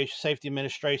Transportation Safety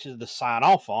Administration to sign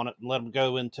off on it and let them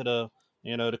go into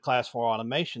the Class 4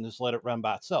 automation. Just let it run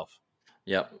by itself.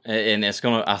 Yep, and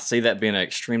I see that being an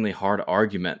extremely hard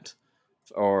argument,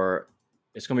 or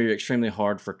it's going to be extremely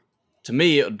hard to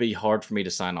me, it would be hard for me to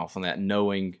sign off on that,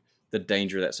 knowing the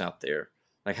danger that's out there.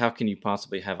 Like, how can you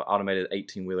possibly have an automated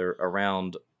 18-wheeler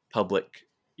around public,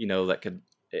 that could,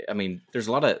 there's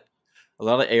a lot of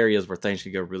areas where things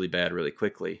could go really bad really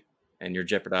quickly, and you're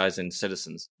jeopardizing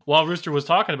citizens. While Rooster was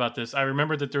talking about this, I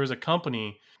remember that there was a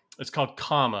company, it's called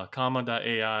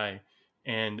Comma.ai,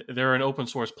 and they're an open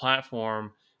source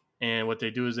platform. And what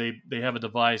they do is they have a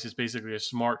device. It's basically a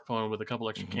smartphone with a couple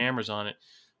extra cameras on it.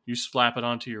 You slap it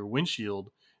onto your windshield,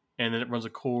 and then it runs a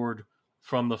cord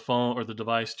from the phone or the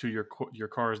device to your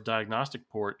car's diagnostic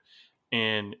port.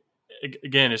 And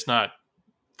again, it's not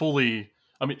fully.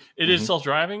 It is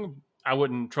self-driving. I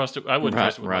wouldn't trust it. I wouldn't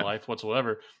trust it with my life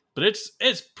whatsoever. But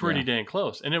it's pretty dang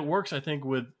close, and it works. I think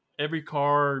with every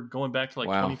car going back to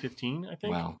 2015. I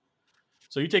think. Wow.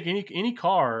 So you take any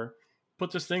car,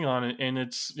 put this thing on it, and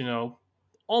it's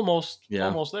almost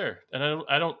there. And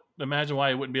I don't imagine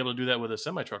why it wouldn't be able to do that with a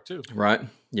semi truck too. Right.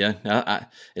 Yeah.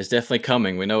 It's definitely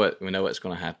coming. We know it. We know it's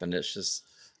going to happen. It's just,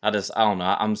 I don't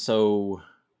know. I'm so.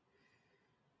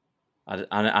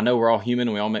 I know we're all human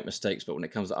and we all make mistakes, but when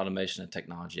it comes to automation and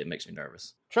technology, it makes me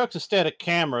nervous. Trucks, instead of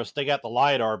cameras, they got the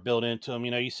LiDAR built into them.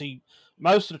 You see,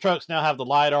 most of the trucks now have the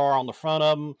LiDAR on the front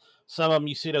of them. Some of them,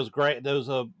 you see those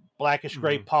blackish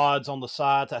gray pods on the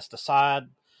sides. That's the side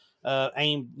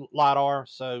aim LiDAR.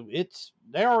 So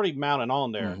they're already mounted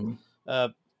on there.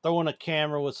 Throwing a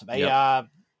camera with some AI.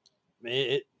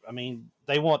 They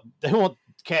want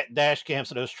dash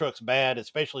cams of those trucks bad,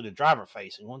 especially the driver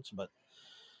facing ones. But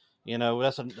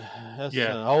that's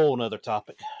a whole nother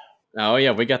topic. Oh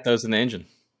yeah, we got those in the engine.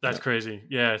 That's crazy.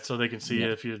 Yeah, so they can see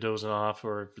if you're dozing off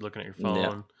or if you're looking at your phone.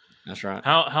 Yeah, that's right.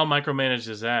 How micromanaged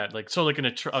is that?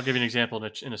 I'll give you an example.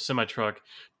 In a semi truck,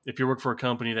 if you work for a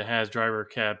company that has driver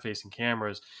cab facing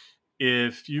cameras,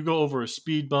 if you go over a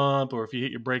speed bump or if you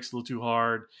hit your brakes a little too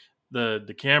hard,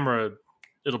 the camera,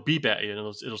 it'll beep at you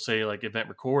and it'll say event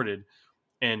recorded.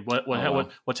 And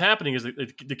what's happening is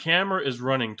the camera is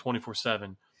running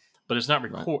 24/7, but it's not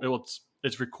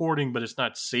it's recording, but it's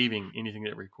not saving anything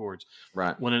that it records.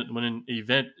 Right. When an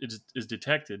event is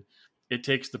detected, it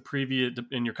takes the previous,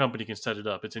 and your company can set it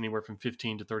up. It's anywhere from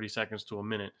 15 to 30 seconds to a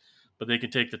minute, but they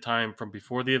can take the time from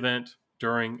before the event,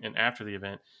 during, and after the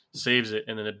event, saves it,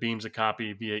 and then it beams a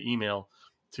copy via email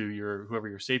to whoever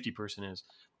your safety person is.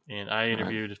 And I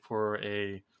interviewed for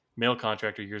a mail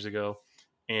contractor years ago,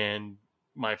 and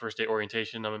my first day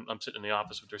orientation, I'm sitting in the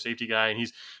office with their safety guy, and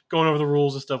he's going over the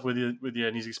rules and stuff with you,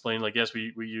 and he's explaining yes,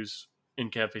 we use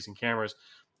in-cab facing cameras,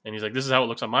 and he's like, this is how it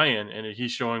looks on my end, and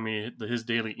he's showing me his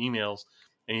daily emails,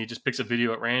 and he just picks a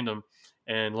video at random,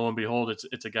 and lo and behold,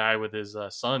 it's a guy with his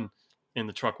son in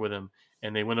the truck with him,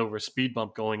 and they went over a speed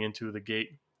bump going into the gate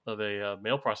of a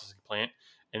mail processing plant,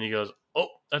 and he goes, oh,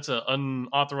 that's an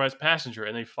unauthorized passenger,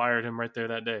 and they fired him right there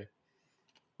that day.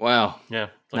 Wow. Yeah.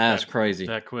 That's crazy.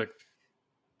 That quick.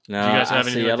 No, do you guys have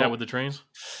anything like that with the trains?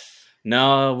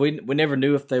 No, we never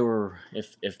knew if they were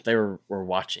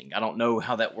watching. I don't know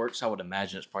how that works. I would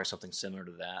imagine it's probably something similar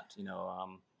to that.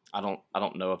 I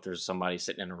don't know if there's somebody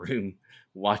sitting in a room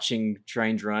watching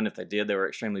trains run. If they did, they were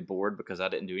extremely bored because I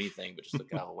didn't do anything but just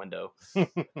look out the window.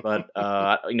 But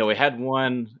we had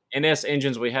one NS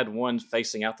engines. We had one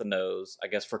facing out the nose, I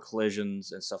guess, for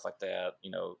collisions and stuff like that.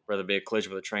 Whether it be a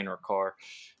collision with a train or a car.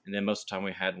 And then most of the time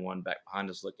we had one back behind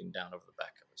us looking down over the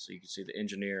back of us. So you can see the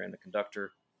engineer and the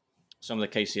conductor. Some of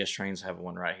the KCS trains have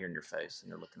one right here in your face,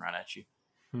 and they're looking right at you.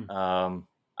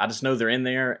 I just know they're in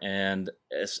there, and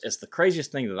it's the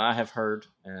craziest thing that I have heard.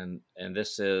 And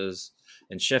this is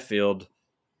in Sheffield.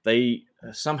 They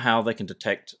somehow they can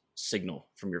detect signal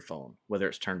from your phone, whether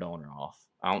it's turned on or off.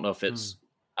 I don't know if it's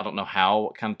I don't know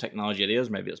what kind of technology it is.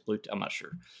 Maybe it's Bluetooth. I'm not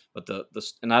sure. But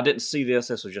and I didn't see this.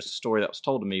 This was just a story that was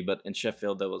told to me. But in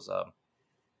Sheffield, there was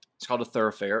it's called a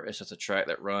thoroughfare. It's just a track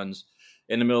that runs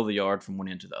in the middle of the yard from one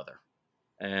end to the other.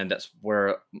 and that's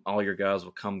where all your guys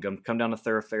will come down the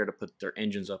thoroughfare to put their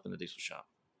engines up in the diesel shop.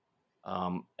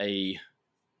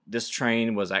 This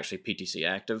train was actually PTC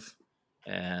active,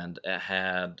 and it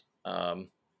had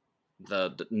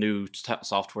the new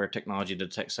software technology to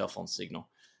detect cell phone signal.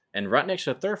 And right next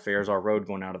to the thoroughfare is our road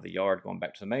going out of the yard, going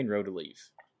back to the main road to leave.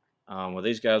 Well,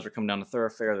 these guys were coming down the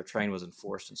thoroughfare. The train was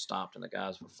enforced and stopped, and the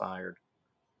guys were fired.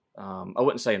 I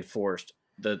wouldn't say enforced.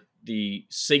 The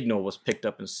signal was picked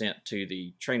up and sent to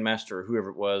the train master or whoever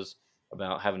it was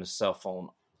about having a cell phone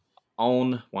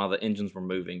on while the engines were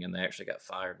moving, and they actually got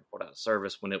fired and put out of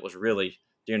service when it was really,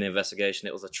 during the investigation,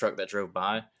 it was a truck that drove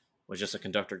by, was just a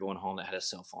conductor going home that had his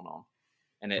cell phone on.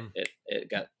 And it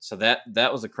got, so that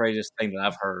was the craziest thing that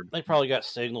I've heard. They probably got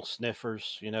signal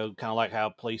sniffers, kind of like how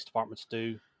police departments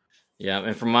do. Yeah,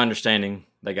 and from my understanding,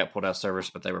 they got put out of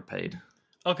service, but they were paid.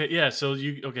 Okay, yeah. So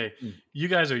you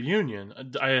guys are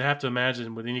union. I have to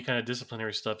imagine with any kind of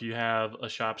disciplinary stuff, you have a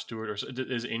shop steward, or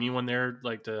is anyone there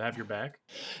like to have your back?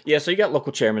 Yeah, so you got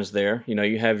local chairmen there.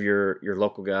 You have your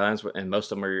local guys, and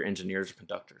most of them are your engineers or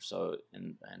conductors. So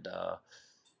and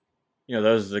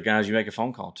those are the guys you make a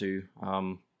phone call to.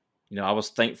 I was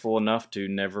thankful enough to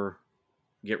never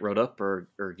get rode up or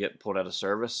get pulled out of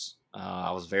service.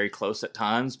 I was very close at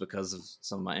times because of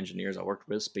some of my engineers I worked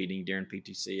with speeding during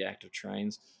PTC active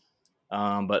trains.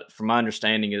 But from my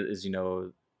understanding is,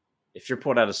 if you're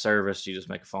pulled out of service, you just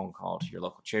make a phone call to your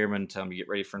local chairman, tell them you get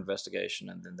ready for investigation,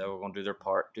 and then they're going to do their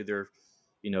part, do their,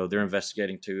 they're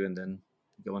investigating too, and then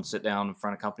go and sit down in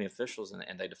front of company officials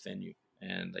and they defend you,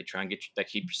 and they try and get you, they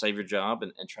save your job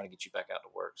and try to get you back out to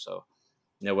work. So,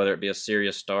 whether it be a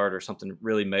serious start or something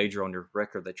really major on your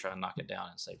record, they try and knock it down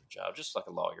and save your job, just like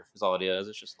a lawyer. That's all it is.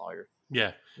 It's just a lawyer.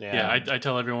 Yeah. I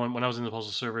tell everyone when I was in the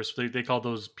Postal Service, they call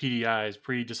those PDIs,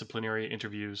 pre-disciplinary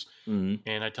interviews. Mm-hmm.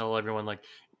 And I tell everyone, like,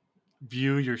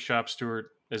 view your shop steward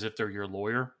as if they're your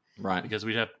lawyer. Right. Because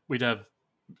we'd have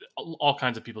all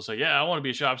kinds of people say, yeah, I want to be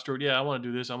a shop steward. Yeah, I want to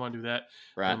do this. I want to do that.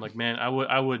 Right. And I'm like, man,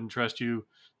 I wouldn't trust you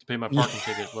to pay my parking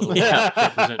ticket, let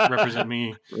alone represent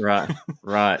me. Right.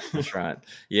 That's right.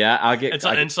 Yeah,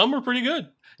 and some are pretty good.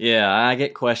 Yeah, I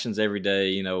get questions every day.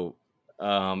 You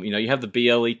have the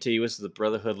BLET, which is the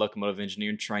Brotherhood Locomotive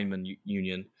Engineer and Trainman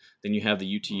Union. Then you have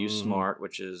the UTU Smart,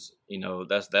 which is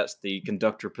that's the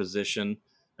conductor position,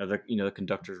 the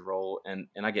conductor's role. And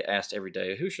I get asked every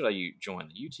day, who should I join,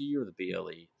 the UTU or the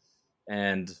BLE?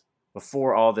 And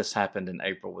before all this happened in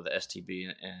April with the STB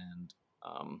and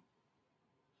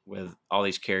with all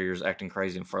these carriers acting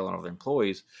crazy and furloughing all their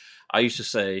employees, I used to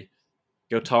say,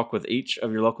 go talk with each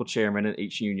of your local chairmen in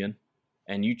each union,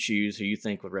 and you choose who you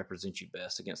think would represent you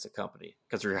best against the company.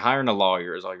 Because you're hiring a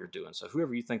lawyer is all you're doing. So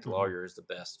whoever you think the lawyer is the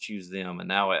best, choose them. And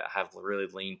now I have really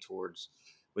leaned towards,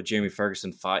 with Jeremy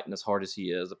Ferguson fighting as hard as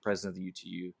he is, the president of the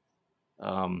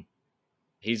UTU.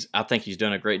 I think he's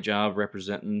done a great job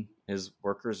representing his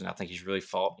workers, and I think he's really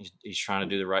fought. He's trying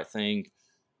to do the right thing.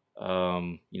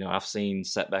 I've seen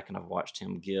setback, and I've watched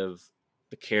him give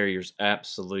the carriers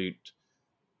absolute.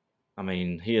 I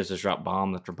mean, he has just dropped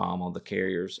bomb after bomb on the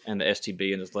carriers and the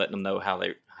STB, and just letting them know how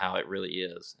it really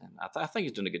is. And I think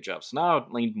he's doing a good job. So now I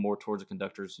lean more towards the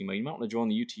conductors. You might want to join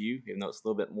the UTU, even though it's a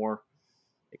little bit more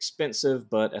expensive.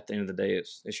 But at the end of the day,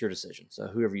 it's your decision. So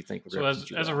whoever you think would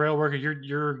represent you. So as a rail worker,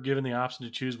 you're given the option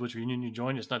to choose which union you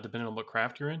join. It's not dependent on what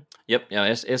craft you're in. Yep.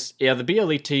 Yeah. The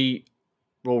BLET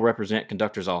will represent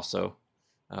conductors also,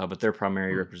 but their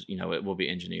primary it will be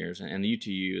engineers, and the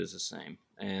UTU is the same.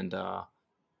 And I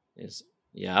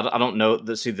don't know.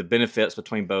 The benefits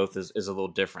between both is a little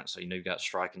different. So you've got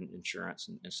strike and insurance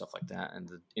and stuff like that,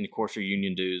 and of course your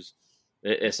union dues.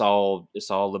 It's all a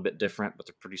little bit different, but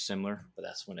they're pretty similar. But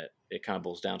that's when it kind of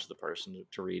boils down to the person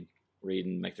to read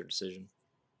and make their decision.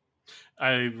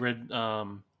 I read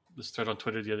this thread on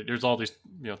Twitter the other. There's all these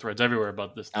threads everywhere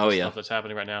about this stuff that's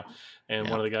happening right now. And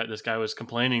one of this guy was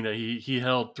complaining that he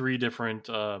held 3 different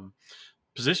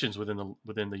positions within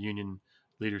the union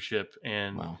leadership,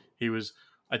 and he was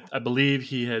I believe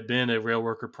he had been a rail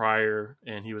worker prior,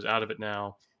 and he was out of it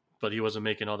now, but he wasn't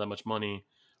making all that much money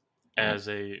as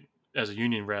a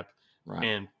union rep. Right.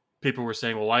 And people were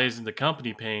saying, well, why isn't the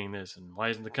company paying this, and why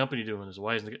isn't the company doing this,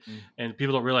 and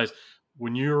people don't realize,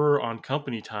 when you're on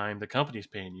company time, the company's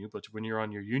paying you, but when you're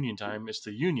on your union time, it's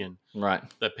the union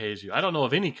that pays you. I don't know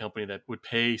of any company that would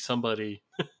pay somebody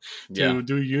to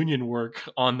do union work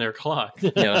on their clock.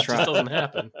 Yeah, that's right. It just doesn't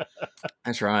happen.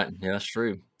 That's right. Yeah, that's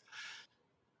true.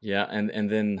 Yeah, and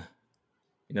then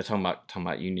talking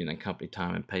about union and company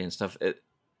time and pay and stuff.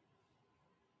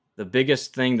 the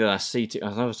biggest thing that I see, I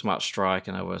was talking about strike,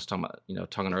 and I was talking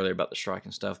about, talking earlier about the strike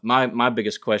and stuff. My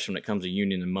biggest question when it comes to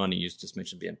union and money, you just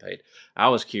mentioned being paid. I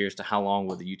was curious to how long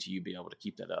will the UTU be able to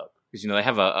keep that up? Because, they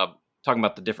have talking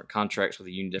about the different contracts with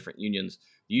the different unions.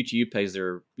 The UTU pays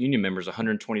their union members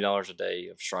 $120 a day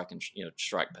of strike and,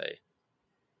 strike pay.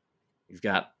 You've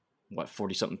got,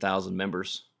 40-something thousand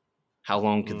members. How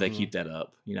long could they keep that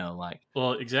up?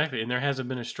 Well, exactly. And there hasn't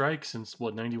been a strike since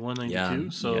 91, 92. Yeah,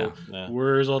 so yeah.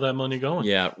 where's all that money going?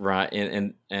 Yeah, right.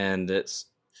 And it's,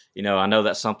 I know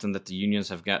that's something that the unions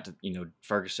have got to,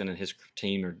 Ferguson and his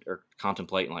team are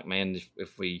contemplating. Like, man,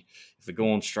 if we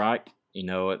go on strike,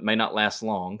 it may not last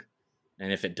long,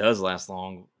 and if it does last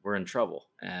long, we're in trouble.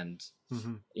 And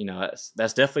that's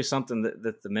definitely something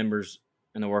that the members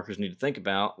and the workers need to think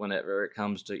about whenever it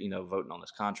comes to voting on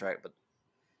this contract. But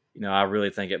I really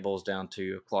think it boils down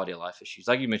to quality of life issues,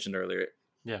 like you mentioned earlier.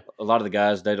 Yeah, a lot of the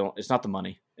guys, it's not the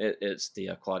money, it's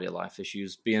the quality of life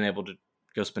issues, being able to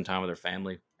go spend time with their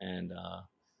family. And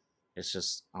it's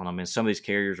just, I don't know, man, some of these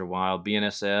carriers are wild.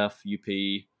 BNSF,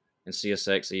 UP, and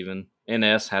CSX even.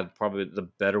 NS had probably the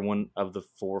better one of the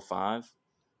 4 or 5.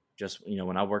 Just,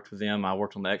 when I worked with them, I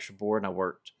worked on the extra board, and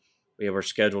we were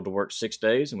scheduled to work 6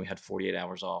 days, and we had 48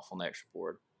 hours off on the extra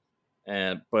board.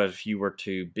 But if you were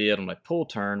to bid on a pull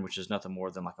turn, which is nothing more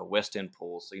than like a West End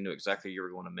pull, so you knew exactly you were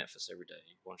going to Memphis every day.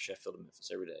 You're going to Sheffield to Memphis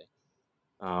every day.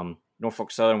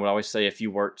 Norfolk Southern would always say if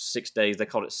you worked 6 days, they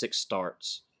called it 6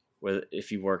 starts. Where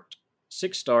if you worked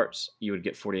 6 starts, you would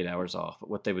get 48 hours off. But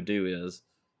what they would do is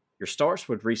your starts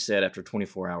would reset after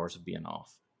 24 hours of being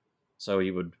off. So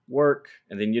you would work,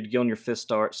 and then you'd go on your 5th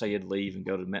start, say you'd leave and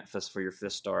go to Memphis for your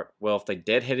 5th start. Well, if they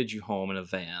deadheaded you home in a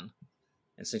van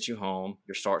and sent you home,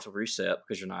 your starts would reset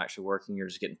because you're not actually working. You're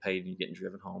just getting paid and you're getting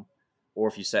driven home. Or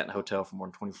if you sat in a hotel for more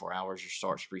than 24 hours, your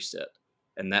starts reset.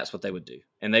 And that's what they would do.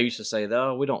 And they used to say,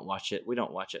 oh, we don't watch it. We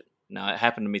don't watch it. Now, it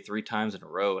happened to me 3 times in a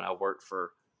row, and I worked for,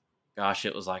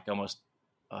 it was like almost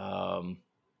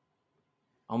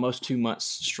 2 months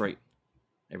straight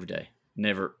every day.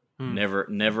 Never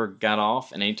got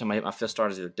off. And anytime I hit my 5th start, I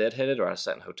was either deadheaded or I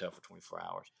sat in a hotel for 24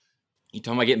 hours. You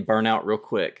talking about getting burnt out real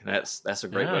quick. That's a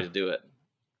great way to do it.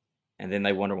 And then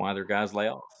they wonder why their guys lay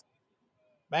off.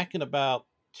 Back in about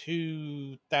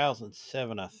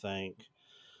 2007, I think,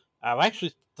 I've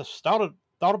actually thought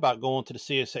about going to the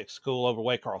CSX school over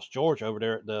Waycross, Georgia, over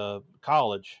there at the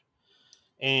college.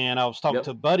 And I was talking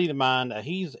to a buddy of mine.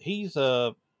 He's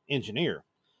a engineer,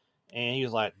 and he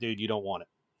was like, "Dude, you don't want it.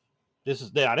 This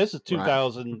is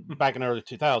 2000, right. Back in early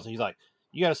 2000. He's like,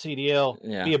 you got a CDL,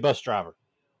 be a bus driver.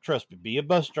 Trust me, be a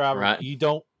bus driver. Right. You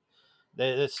don't.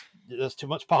 That's too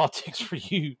much politics for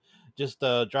you. Just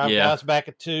drive guys back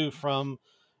at 2 from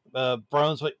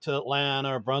Brunswick to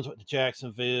Atlanta, or Brunswick to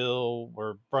Jacksonville,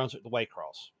 or Brunswick to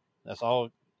Waycross. That's all.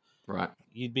 Right.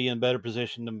 You'd be in a better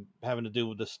position than having to do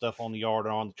with this stuff on the yard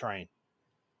or on the train.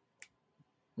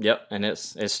 Yep, and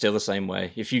it's still the same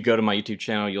way. If you go to my YouTube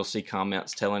channel, you'll see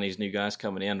comments telling these new guys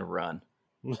coming in to run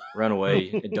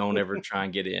away, and don't ever try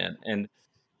and get in. And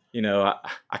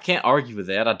I can't argue with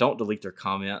that. I don't delete their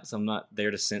comments. I'm not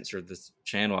there to censor this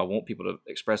channel. I want people to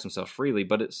express themselves freely,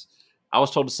 but I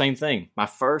was told the same thing. My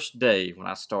first day when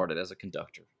I started as a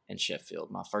conductor in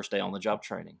Sheffield, my first day on the job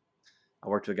training, I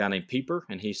worked with a guy named Peeper,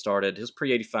 and he started, his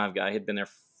pre-85 guy. He'd been there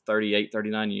 38,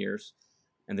 39 years.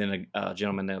 And then a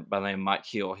gentleman by the name of Mike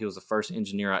Hill. He was the first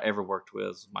engineer I ever worked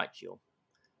with, Mike Hill.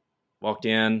 Walked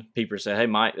in, Peeper said, "Hey,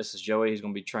 Mike, this is Joey. He's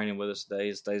going to be training with us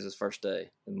today. Today's his first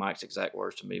day." And Mike's exact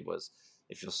words to me was,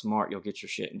 "If you're smart, you'll get your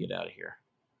shit and get out of here."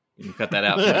 You can cut that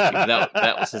out.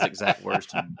 That was his exact words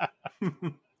to me.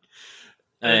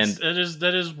 And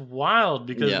that is wild,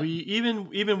 because we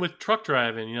even with truck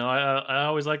driving, I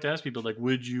always like to ask people, like,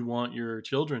 would you want your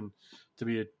children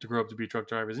to grow up to be truck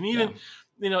drivers? And even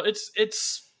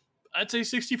it's I'd say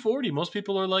 60-40. Most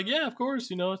people are like, yeah, of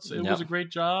course, it was a great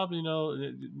job,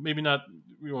 maybe not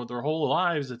their whole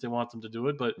lives that they want them to do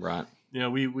it, but right.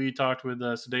 We talked with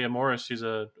Sadea Morris. She's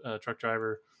a truck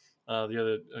driver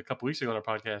a couple weeks ago on our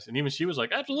podcast, and even she was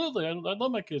like, absolutely, I'd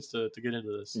love my kids to get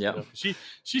into this. Yeah,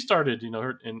 she started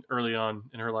early on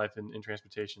in her life in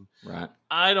transportation. Right.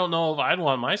 I don't know if I'd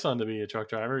want my son to be a truck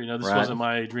driver. This wasn't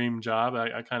my dream job.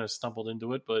 I kind of stumbled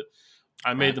into it, but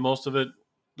I made the most of it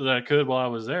that I could while I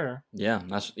was there. Yeah,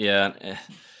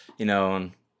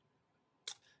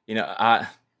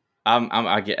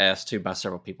 I get asked too by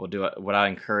several people, would I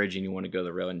encourage anyone to go to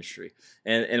the rail industry?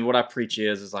 And what I preach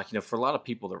is like, for a lot of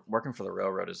people, working for the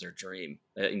railroad is their dream.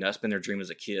 That's been their dream as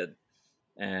a kid.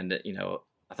 And,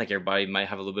 I think everybody might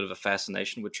have a little bit of a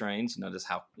fascination with trains, just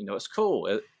how, it's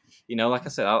cool. Like I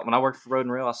said, when I worked for Road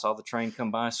and Rail, I saw the train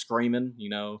come by screaming,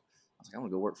 was like, I'm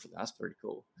gonna go work for that. That's pretty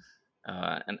cool.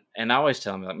 And I always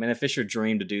tell them, like, man, if it's your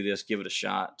dream to do this, give it a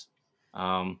shot.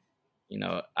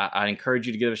 I encourage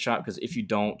you to give it a shot, because if you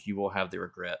don't, you will have the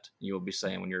regret. You will be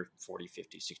saying when you're 40,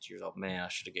 50, 60 years old, man, I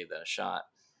should have gave that a shot.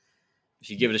 If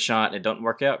you give it a shot and it doesn't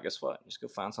work out, guess what? Just go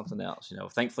find something else.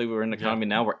 Thankfully we're in an economy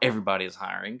now where everybody is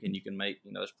hiring, and you can make,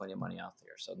 there's plenty of money out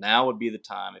there. So now would be the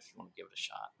time if you want to give it a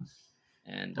shot.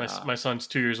 And my son's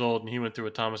 2 years old, and he went through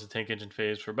a Thomas the Tank Engine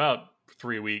phase for about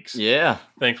 3 weeks. Yeah.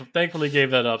 Thankfully gave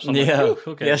that up. So I'm yeah. like,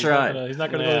 okay. That's right. He's not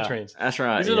going to go to trains. That's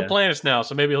right. He's in the planets now,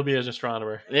 so maybe he'll be an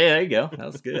astronomer. Yeah, there you go.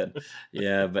 That's good.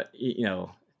 Yeah, but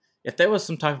if there was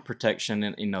some type of protection,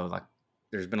 and like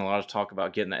there's been a lot of talk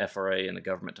about getting the FRA and the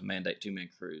government to mandate 2-man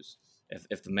crews.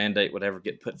 If the mandate would ever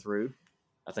get put through,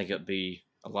 I think it would be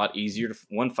a lot easier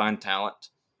to find talent.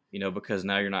 Because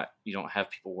now you don't have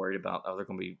people worried about, they're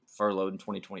going to be furloughed in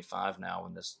 2025 now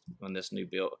when this new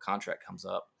bill contract comes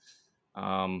up.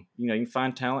 You can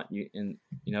find talent, you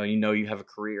have a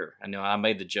career. I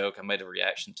made the joke, I made a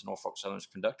reaction to Norfolk Southern's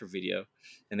conductor video,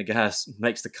 and the guy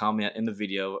makes the comment in the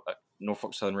video,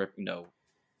 Norfolk Southern rep,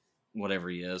 whatever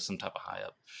he is, some type of high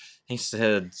up. He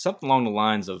said something along the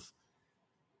lines of,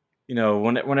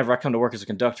 whenever I come to work as a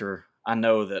conductor, I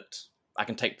know that I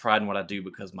can take pride in what I do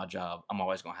because my job, I'm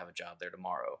always going to have a job there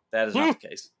tomorrow. That is not the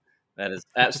case. That is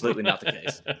absolutely not the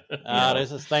case. There's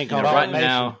this thing called right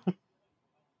now.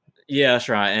 Yeah, that's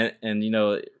right. And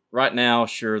right now,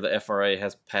 sure, the FRA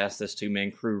has passed this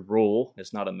 2-man crew rule.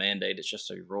 It's not a mandate. It's just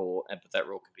a rule. But that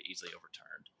rule could be easily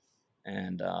overturned.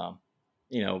 And,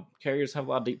 carriers have a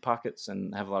lot of deep pockets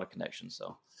and have a lot of connections.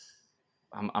 So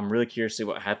I'm really curious to see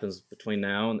what happens between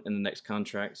now and the next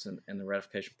contracts and the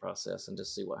ratification process, and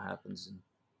just see what happens.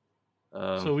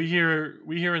 So we hear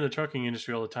in the trucking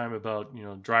industry all the time about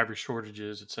driver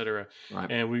shortages, et cetera,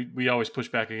 right. And we always push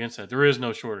back against that. There is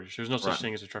no shortage. There's no such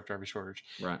thing as a truck driver shortage.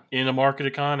 Right. In a market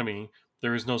economy,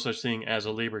 there is no such thing as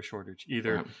a labor shortage.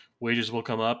 Either wages will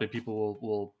come up and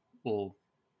people will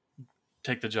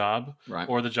take the job, right,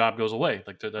 or the job goes away.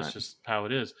 Like that's just how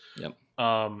it is. Yep.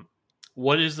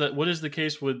 What is the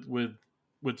case with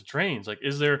the trains? Like,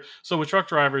 is there, so with truck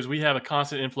drivers, we have a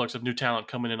constant influx of new talent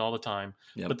coming in all the time,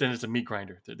 but then it's a meat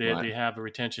grinder. They have a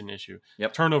retention issue.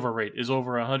 Yep. Turnover rate is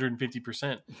over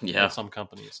 150% at some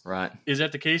companies. Right. Is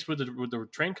that the case with the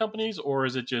train companies, or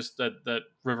is it just that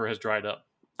river has dried up?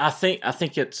 I think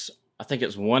it's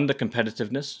one, the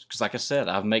competitiveness, because like I said,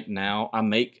 I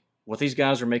make what these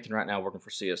guys are making right now working for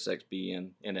CSX,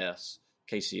 BN, NS,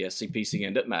 KCS,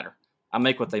 CPCN, doesn't matter. I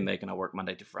make what they make, and I work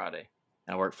Monday to Friday,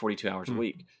 and I work 42 hours a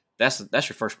week. That's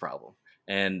your first problem.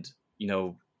 And,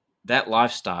 that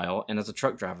lifestyle, and as a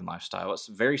truck driving lifestyle, it's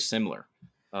very similar.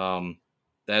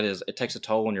 That is, it takes a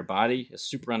toll on your body. It's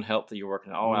super unhealthy. You're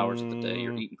working all hours of the day.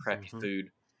 You're eating crappy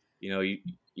food.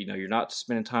 You're not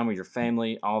spending time with your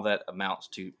family. All that amounts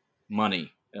to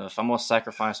money. If I'm going to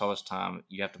sacrifice all this time,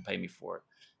 you have to pay me for it.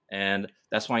 And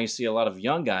that's why you see a lot of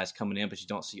young guys coming in, but you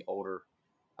don't see older.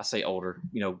 I say older,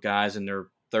 guys in their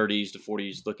 30s to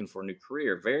 40s looking for a new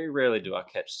career. Very rarely do I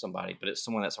catch somebody, but it's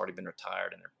someone that's already been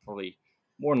retired, and they're probably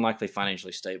more than likely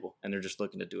financially stable, and they're just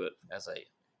looking to do it as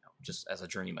a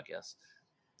dream, I guess.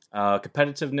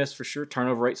 Competitiveness for sure.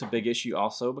 Turnover rate's a big issue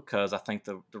also, because I think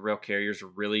the rail carriers are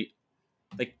really,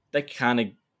 they kind of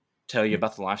tell you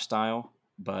about the lifestyle,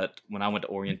 but when I went to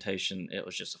orientation, it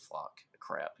was just a flock of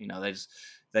crap.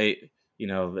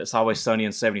 It's always sunny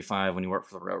and 75 when you work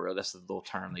for the railroad. That's the little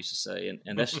term they used to say.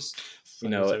 And that's just,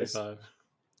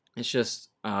 it's just,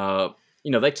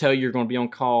 they tell you you're going to be on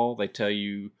call. They tell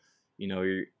you,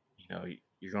 you're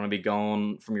going to be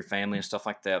gone from your family and stuff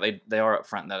like that. They are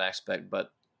upfront in that aspect,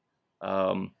 but,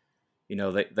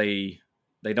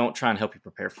 they don't try and help you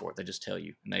prepare for it. They just tell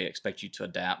you, and they expect you to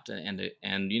adapt. And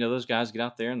those guys get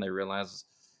out there and they realize,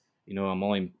 I'm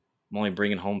only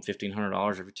bringing home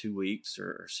 $1,500 every 2 weeks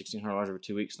or $1,600 every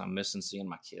 2 weeks, and I'm missing seeing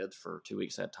my kids for 2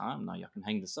 weeks at a time. Now y'all can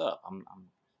hang this up. I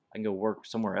can go work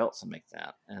somewhere else and make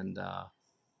that. And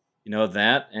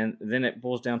that, and then it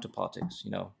boils down to politics.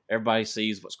 Everybody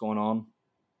sees what's going on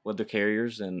with the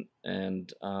carriers, and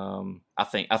I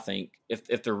think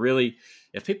if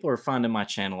people are finding my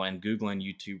channel and Googling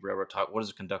YouTube Railroad Talk, what does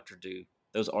a conductor do?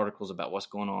 Those articles about what's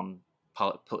going on,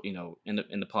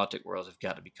 in the politic world have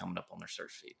got to be coming up on their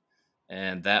search feed.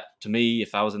 And that, to me,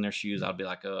 if I was in their shoes, I'd be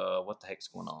like, what the heck's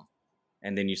going on?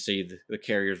 And then you see the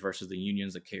carriers versus the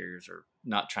unions. The carriers are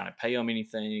not trying to pay them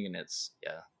anything, and that's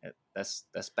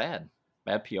bad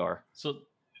PR. So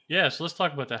let's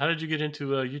talk about that. How did you get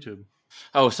into YouTube?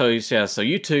 Oh, so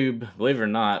YouTube, believe it or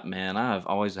not, man, I've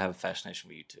always had a fascination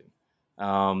with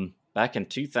YouTube. Back in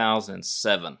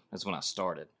 2007 is when I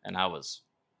started, and I was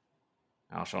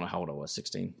I don't know how old I was,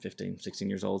 16, 15, 16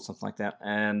 years old, something like that.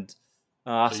 And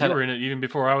so you were in it even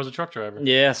before I was a truck driver.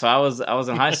 Yeah, so I was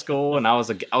in high school, and I was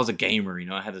a gamer. You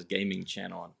know, I had this gaming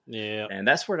channel, and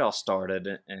that's where it all started.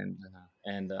 And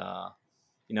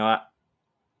you know,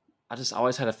 I just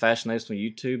always had a fascination with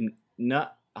YouTube.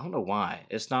 Not, I don't know why.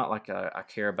 It's not like I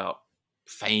care about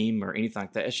fame or anything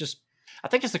like that. It's just, I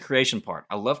think it's the creation part.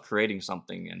 I love creating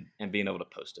something and being able to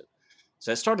post it.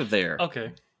 So it started there.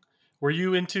 Okay.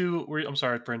 I'm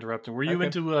sorry for interrupting. Were you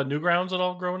into Newgrounds at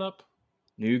all growing up?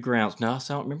 Newgrounds? No,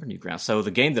 so I don't remember Newgrounds. So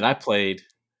the game that I played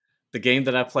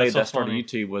that started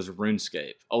YouTube was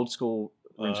RuneScape. Old school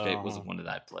RuneScape was the one that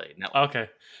I played. Now, okay.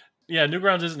 Yeah,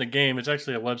 Newgrounds isn't a game. It's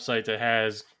actually a website that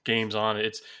has games on it.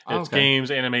 It's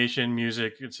games, animation,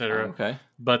 music, etc. Okay.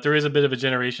 But there is a bit of a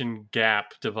generation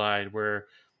gap divide where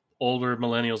older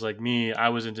millennials like me, I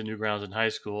was into Newgrounds in high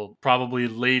school. Probably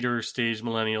later stage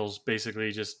millennials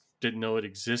basically just didn't know it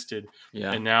existed.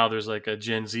 Yeah. And now there's like a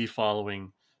Gen Z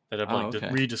following that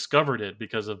have rediscovered it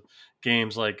because of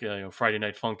games like Friday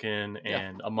Night Funkin'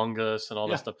 and Among Us and all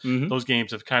that stuff. Mm-hmm. Those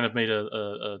games have kind of made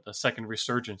a second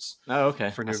resurgence. For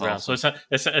Newgrounds. Awesome. So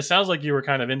it sounds like you were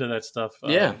kind of into that stuff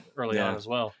early on as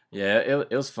well. Yeah,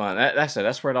 it was fun.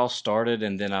 That's where it all started.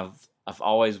 And then I've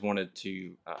always wanted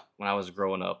to, when I was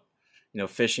growing up,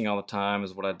 fishing all the time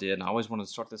is what I did. And I always wanted to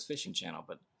start this fishing channel,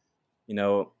 but,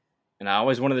 and I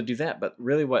always wanted to do that. But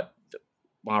really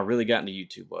when I really got into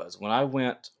YouTube was when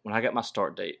I got my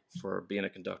start date for being a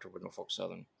conductor with Norfolk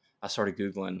Southern, I started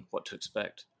Googling what to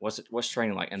expect. What's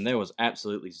training like? And there was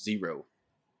absolutely zero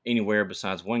anywhere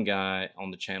besides one guy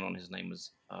on the channel, and his name was,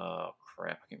 I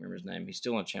can't remember his name. He's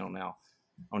still on the channel now,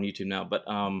 on YouTube now. But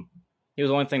he was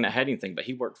the only thing that had anything, but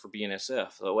he worked for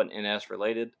BNSF. So it wasn't NS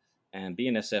related. And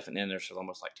BNSF and NS are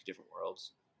almost like two different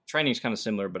worlds. Training's kind of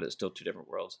similar, but it's still two different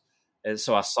worlds. And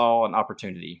so I saw an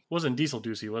opportunity. Wasn't Diesel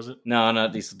Ducey, was it? No,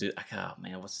 not Diesel Ducey. Oh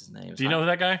man, what's his name? Do you know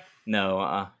that guy?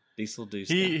 No, Diesel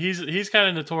Ducey. He's kind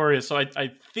of notorious. So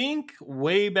I think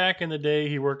way back in the day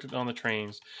he worked on the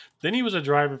trains. Then he was a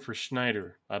driver for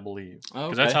Schneider, I believe,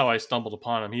 because that's how I stumbled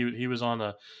upon him. He was on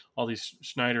all these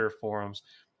Schneider forums,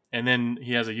 and then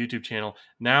he has a YouTube channel.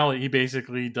 Now he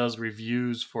basically does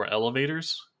reviews for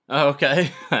elevators. Oh, okay.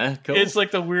 Cool. It's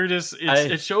like the weirdest.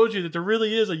 It shows you that there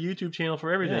really is a YouTube channel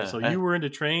for everything. Yeah, so you were into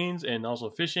trains and also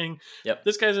fishing. Yep.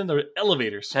 This guy's into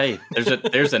elevators. Hey,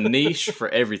 there's a niche for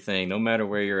everything, no matter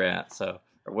where you're at. So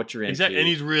or what you're into. Exactly, and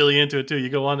he's really into it too. You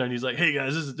go on there and he's like, "Hey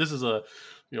guys, this is a."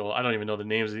 I don't even know the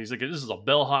names. He's like, this is a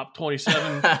bellhop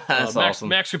 27, That's awesome.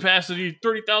 Max capacity,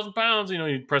 30,000 pounds.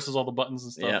 He presses all the buttons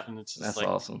and stuff, and it's just that's like,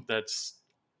 awesome. That's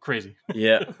crazy.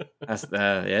 Yeah, that's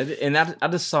and I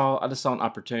just saw an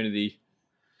opportunity,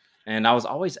 and I was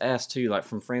always asked too, like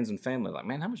from friends and family, like,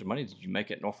 man, how much money did you make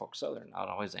at Norfolk Southern? I'd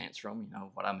always answer them,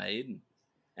 what I made,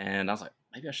 and I was like,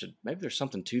 maybe there's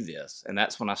something to this, and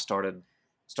that's when I started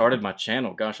my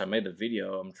channel. Gosh, I made the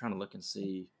video. I'm trying to look and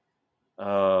see.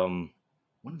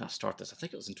 When did I start this? I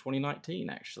think it was in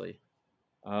 2019, actually.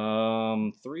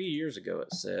 3 years ago,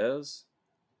 it says.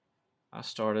 I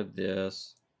started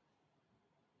this.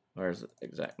 Where is it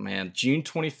exact? Man, June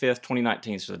 25th,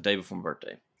 2019, so the day before my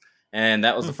birthday. And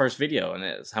that was the first video, and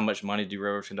it's how much money do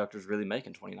railroad conductors really make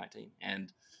in 2019?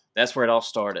 And that's where it all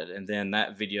started. And then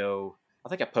that video, I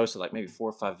think I posted like maybe 4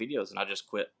 or 5 videos, and I just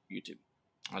quit YouTube.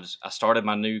 I started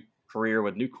my new career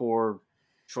with Nucor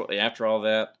shortly after all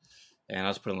that. And I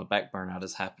was put on the back burner. I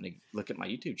just happened to look at my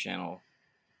YouTube channel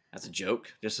as a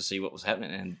joke just to see what was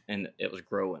happening, and it was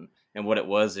growing. And what it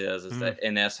was is that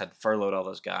NS had furloughed all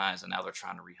those guys, and now they're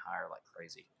trying to rehire like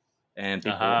crazy. And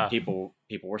people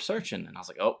were searching, and I was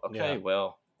like, oh, okay,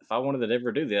 well, if I wanted to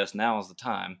ever do this, now is the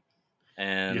time.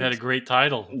 And you had a great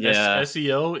title. Yeah.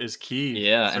 SEO is key.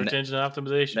 Yeah, search engine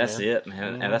optimization. That's it,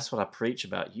 man. Mm-hmm. And that's what I preach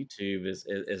about YouTube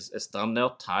is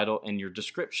thumbnail, title, and your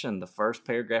description. The first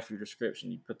paragraph of your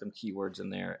description, you put them keywords in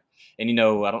there. And I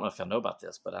don't know if y'all know about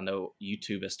this, but I know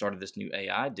YouTube has started this new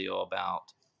AI deal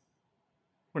about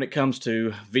when it comes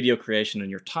to video creation and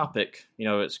your topic.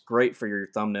 It's great for your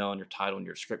thumbnail and your title and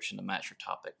your description to match your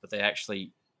topic, but they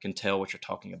actually can tell what you're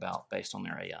talking about based on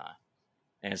their AI.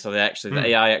 And so the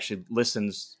AI actually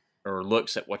listens or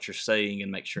looks at what you're saying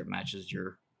and makes sure it matches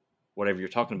whatever you're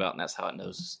talking about, and that's how it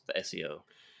knows the SEO.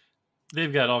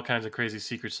 They've got all kinds of crazy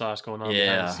secret sauce going on.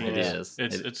 Yeah, behind the scenes.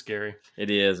 it is. It's scary. It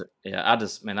is. Yeah,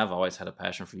 I've always had a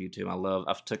passion for YouTube.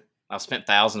 I've spent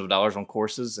thousands of dollars on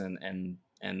courses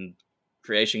and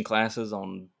creation classes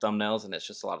on thumbnails, and it's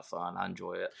just a lot of fun. I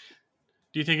enjoy it.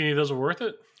 Do you think any of those are worth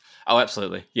it? Oh,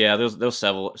 absolutely. Yeah, there's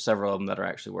several of them that are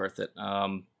actually worth it.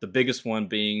 The biggest one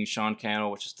being Sean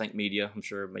Cannell, which is Think Media. I'm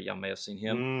sure y'all may have seen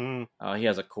him. Mm-hmm. He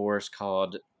has a course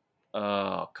called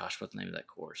oh gosh, what's the name of that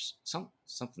course?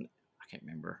 Something I can't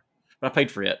remember, but I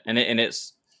paid for it, and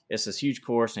it's this huge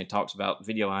course, and he talks about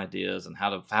video ideas and how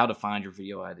to find your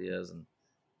video ideas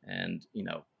and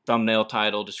thumbnail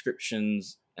title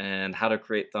descriptions and how to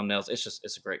create thumbnails.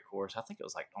 It's a great course. I think it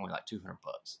was only $200, and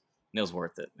it was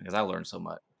worth it because I learned so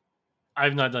much.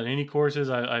 I've not done any courses.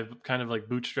 I've kind of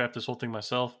bootstrapped this whole thing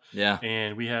myself. Yeah.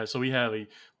 And we have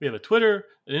a Twitter,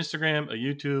 an Instagram, a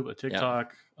YouTube, a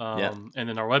TikTok, and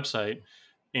then our website.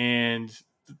 And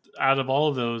out of all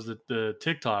of those, the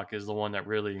TikTok is the one that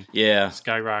really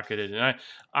skyrocketed. And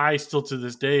I still to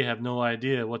this day have no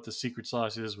idea what the secret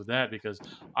sauce is with that, because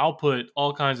I'll put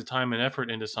all kinds of time and effort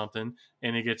into something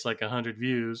and it gets 100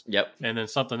 views. Yep. And then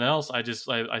something else,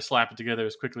 I slap it together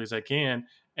as quickly as I can,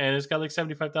 and it's got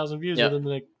 75,000 views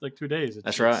within 2 days.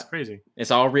 That's right. It's crazy.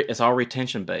 It's all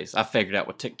retention based. I figured out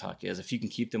what TikTok is. If you can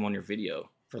keep them on your video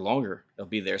for longer, they'll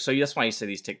be there. So that's why you see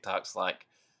these TikToks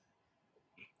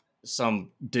some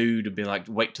dude would be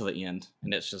wait till the end,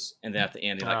 and then at the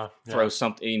end he throws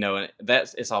something, and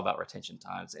it's all about retention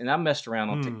times. And I messed around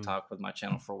on TikTok with my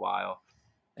channel for a while,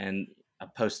 and I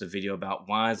posted a video about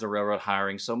why is the railroad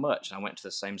hiring so much. And I went to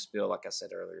the same spiel like I said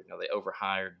earlier. They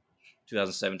overhired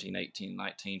 2017, 18,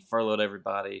 19, furloughed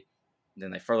everybody. And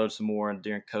then they furloughed some more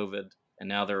during COVID, and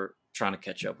now they're trying to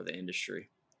catch up with the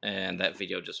industry. And that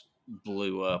video just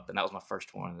blew up, and that was my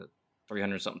first one.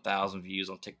 300-something thousand views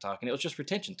on TikTok, and it was just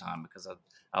retention time because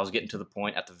I was getting to the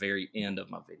point at the very end of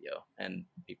my video, and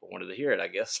people wanted to hear it, I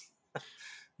guess.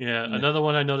 Yeah, another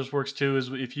one I noticed works too is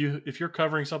if you're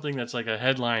covering something that's a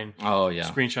headline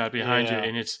screenshot behind you,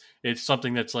 and it's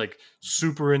something that's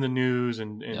super in the news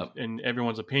and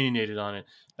everyone's opinionated on it.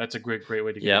 That's a great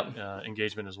way to get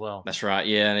engagement as well. That's right.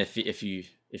 Yeah, and if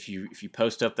you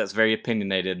post stuff that's very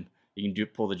opinionated, you can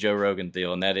pull the Joe Rogan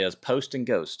deal, and that is post and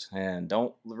ghost, and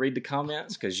don't read the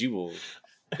comments because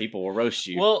people will roast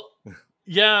you. Well,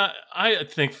 yeah, I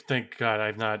thank God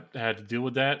I've not had to deal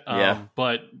with that.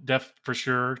 But for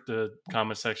sure, the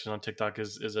comment section on TikTok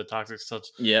is a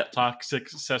toxic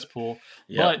cesspool.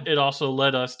 Yep. But it also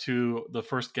led us to the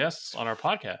first guests on our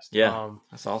podcast. Yeah,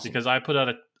 that's awesome. Because I put out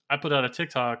a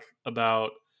TikTok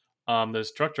about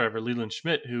this truck driver Leland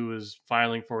Schmidt, who was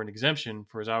filing for an exemption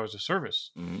for his hours of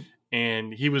service. Mm-hmm.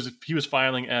 And he was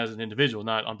filing as an individual,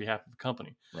 not on behalf of the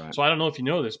company. Right. So I don't know if you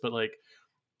know this, but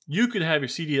you could have your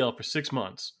CDL for 6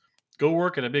 months, go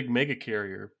work at a big mega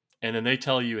carrier, and then they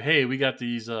tell you, hey, we got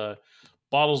these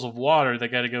bottles of water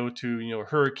that got to go to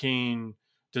hurricane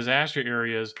disaster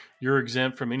areas. You're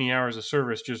exempt from any hours of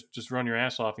service. Just run your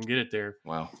ass off and get it there.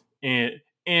 Wow. And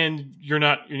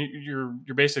you're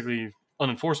basically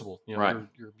unenforceable. Right.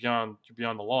 You're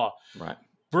beyond the law. Right.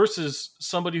 Versus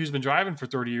somebody who's been driving for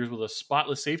 30 years with a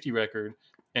spotless safety record,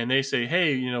 and they say,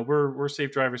 hey, we're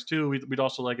safe drivers too. We'd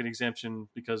also like an exemption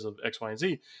because of X, Y, and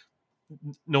Z.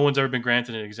 No one's ever been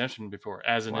granted an exemption before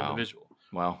as an individual.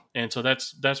 Wow. And so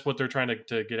that's what they're trying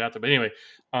to get out there. But anyway,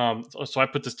 so I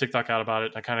put this TikTok out about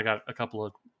it. I kind of got a couple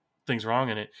of things wrong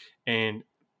in it, and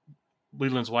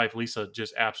Leland's wife, Lisa,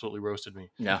 just absolutely roasted me.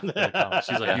 Yeah.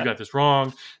 She's like, you got this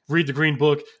wrong. Read the green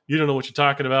book. You don't know what you're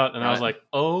talking about. And I was like,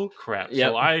 oh, crap.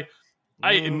 Yep. So I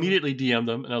immediately DM'd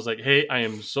them, and I was like, hey, I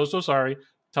am so sorry.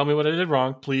 Tell me what I did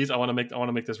wrong, please. I want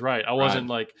to make this right. I wasn't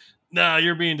like, nah,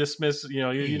 you're being dismissed. You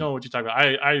know what you're talking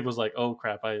about. I was like, oh,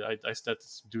 crap. I stepped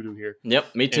some doo-doo here.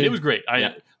 Yep, me too. And it was great.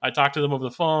 I talked to them over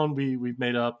the phone. We've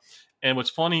made up. And what's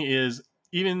funny is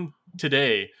even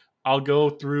today, I'll go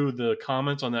through the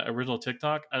comments on that original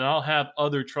TikTok, and I'll have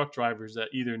other truck drivers that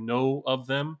either know of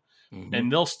them,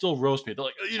 and they'll still roast me. They're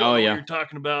like, you don't know what you're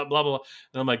talking about, blah, blah, blah.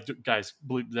 And I'm like, guys,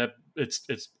 believe that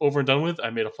it's over and done with. I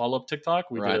made a follow-up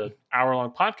TikTok. We did an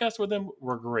hour-long podcast with them.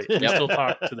 We're great. We still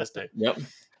talk to this day. Yep.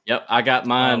 I got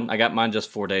mine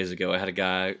just 4 days ago. I had a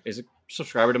guy, is a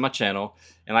subscriber to my channel,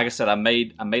 and like I said, I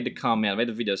made the comment, I made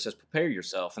the video that says prepare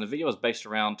yourself, and the video was based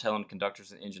around telling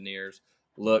conductors and engineers,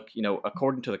 look,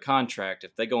 according to the contract,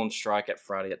 if they go on strike at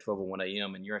Friday at 12:01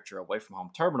 a.m. and you're at your away from home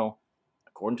terminal,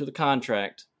 according to the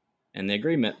contract and the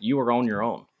agreement, you are on your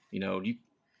own.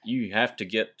 You have to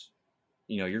get,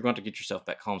 you're going to get yourself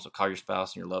back home. So call your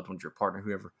spouse and your loved ones, your partner,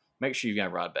 whoever. Make sure you got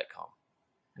to ride back home.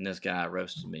 And this guy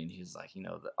roasted me, and he's like,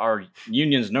 our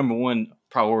union's number one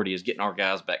priority is getting our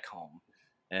guys back home.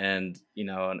 And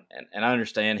and I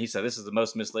understand. He said, this is the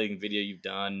most misleading video you've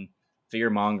done. Fear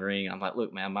mongering. I'm like,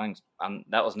 look, man,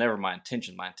 that was never my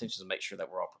intention. My intention is to make sure that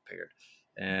we're all prepared.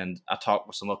 And I talked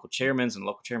with some local chairmen, and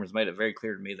local chairmen made it very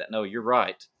clear to me that no, you're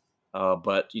right.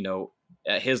 But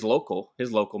at his local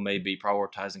may be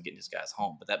prioritizing getting his guys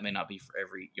home, but that may not be for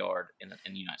every yard in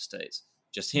the United States.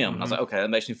 Just him. And I was like, okay, that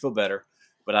makes me feel better.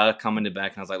 But I commented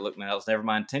back and I was like, look, man, that was never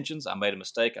my intentions. I made a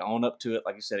mistake. I own up to it.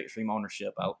 Like you said, extreme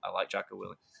ownership. I like Jocko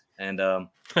Willie. And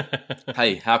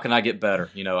hey, how can I get better?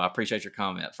 I appreciate your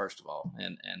comment, first of all,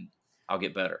 and I'll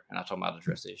get better. And I told him I'd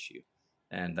address the issue.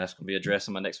 And that's going to be addressed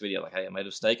in my next video. Like, hey, I made a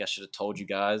mistake. I should have told you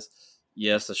guys.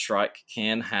 Yes, a strike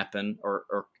can happen or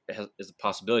is a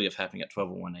possibility of happening at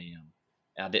 12:01 a.m.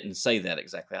 I didn't say that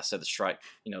exactly. I said the strike,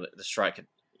 the strike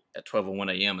at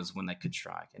 12:01 a.m. is when they could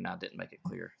strike, and I didn't make it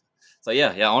clear. So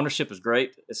yeah, ownership is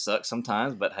great. It sucks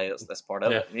sometimes, but hey, that's part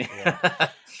of it.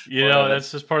 Yeah.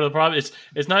 That's just part of the problem.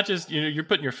 It's not just you're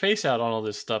putting your face out on all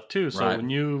this stuff too. So when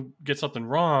you get something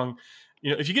wrong,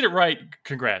 if you get it right,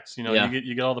 congrats. You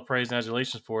get all the praise and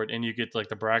adulations for it, and you get like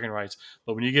the bragging rights.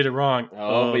 But when you get it wrong,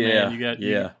 man, you got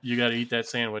to eat that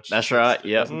sandwich. That's right.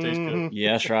 Yeah, doesn't taste good.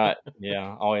 Yeah, that's right.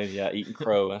 Yeah, always. Yeah, eating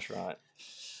crow. That's right.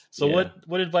 So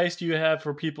what advice do you have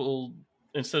for people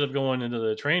instead of going into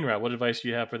the train route? What advice do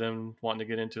you have for them wanting to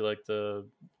get into like the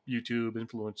YouTube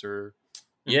influencer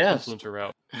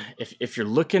route? If you're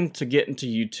looking to get into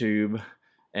YouTube,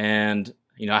 and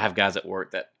I have guys at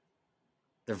work that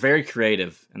they're very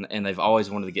creative and they've always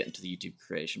wanted to get into the YouTube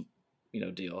creation,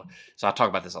 deal. So I talk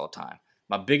about this all the time.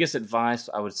 My biggest advice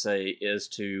I would say is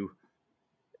if you're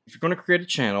going to create a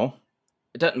channel,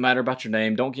 it doesn't matter about your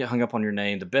name. Don't get hung up on your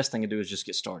name. The best thing to do is just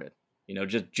get started.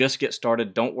 Just get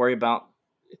started. Don't worry about,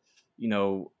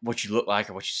 what you look like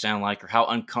or what you sound like or how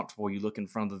uncomfortable you look in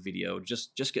front of the video.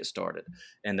 Just get started.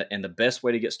 And the best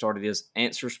way to get started is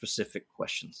answer specific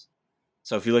questions.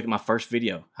 So if you look at my first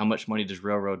video, how much money does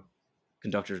railroad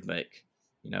conductors make?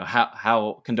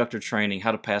 How conductor training,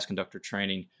 how to pass conductor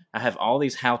training. I have all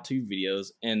these how-to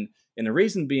videos. And the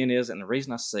reason being is, and the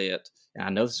reason I say it, and I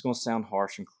know this is going to sound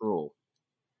harsh and cruel,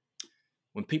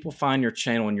 when people find your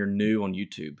channel and you're new on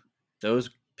YouTube, those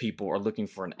people are looking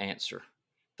for an answer.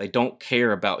 They don't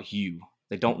care about you.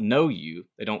 They don't know you.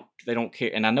 They don't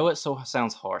care. And I know it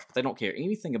sounds harsh, but they don't care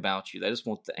anything about you. They just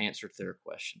want the answer to their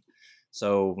question.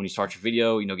 So when you start your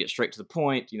video, get straight to the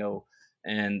point,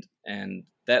 and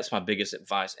that's my biggest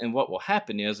advice. And what will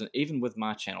happen is, and even with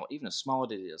my channel, even as small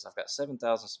as it is, I've got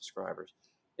 7,000 subscribers.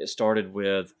 It started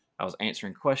with, I was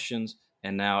answering questions,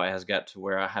 and now it has got to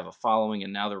where I have a following,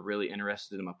 and now they're really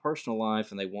interested in my personal life,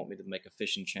 and they want me to make a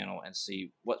fishing channel and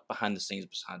see what's behind the scenes,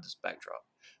 behind this backdrop,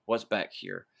 what's back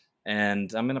here.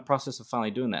 And I'm in the process of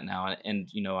finally doing that now. And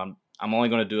I'm only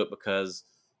going to do it because,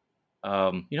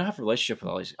 I have a relationship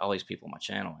with all these people on my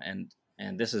channel, and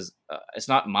this is, it's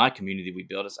not my community we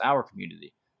build, it's our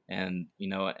community. And,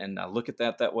 and I look at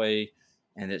that way,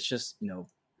 and it's just,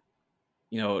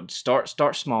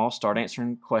 start small, start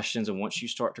answering questions. And once you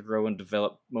start to grow and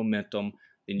develop momentum,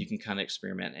 then you can kind of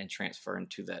experiment and transfer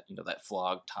into that, that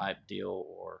vlog type deal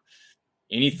or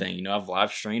anything. I've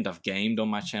live streamed, I've gamed on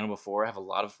my channel before. I have a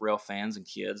lot of rail fans and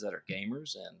kids that are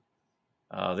gamers,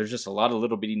 and there's just a lot of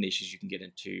little bitty niches you can get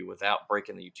into without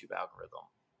breaking the YouTube algorithm.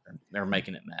 They're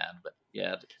making it mad, but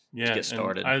just get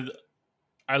started.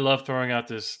 I love throwing out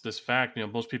this fact.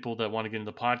 Most people that want to get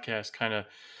into the podcast kind of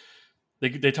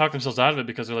they talk themselves out of it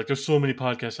because they're like, there's so many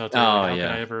podcasts out there. How can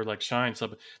I ever shine?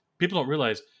 So people don't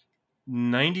realize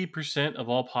 90% of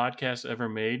all podcasts ever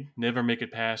made never make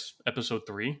it past episode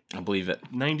 3. I believe it.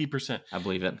 90%. I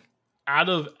believe it. Out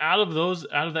of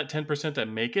that 10% that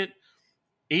make it,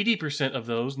 80% of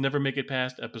those never make it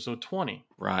past episode 20.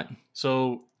 Right.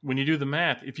 So when you do the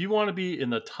math, if you want to be in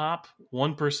the top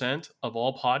 1% of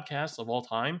all podcasts of all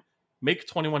time, make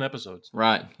 21 episodes.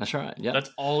 Right. That's right. Yeah.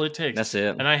 That's all it takes. That's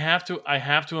it. And I have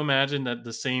to imagine that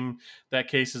that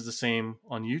case is the same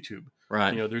on YouTube.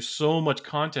 Right. There's so much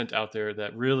content out there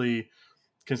that really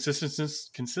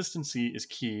consistency is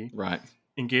key. Right.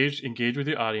 Engage with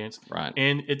your audience. Right.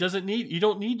 And you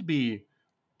don't need to be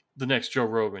the next Joe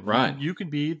Rogan. Right. You can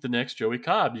be the next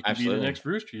Joey-Cobb. You can Absolutely. be the next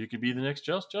Rooster. You can be the next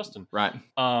Justin. Right.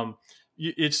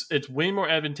 It's way more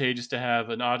advantageous to have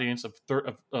an audience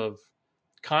of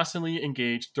constantly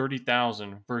engaged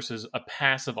 30,000 versus a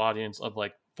passive audience of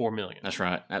 4 million. That's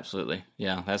right. Absolutely.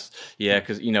 Yeah.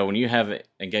 Because when you have an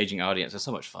engaging audience, it's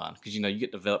so much fun because you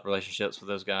get to develop relationships with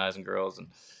those guys and girls,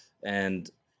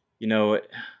 and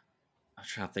I'm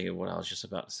trying to think of what I was just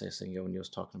about to say a second ago when you was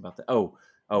talking about that.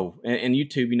 And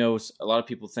YouTube, a lot of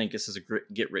people think this is a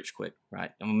get rich quick,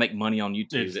 right? I'm gonna make money on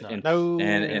YouTube.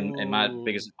 And my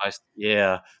biggest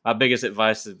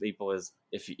advice to people is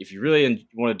if you really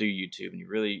want to do YouTube and you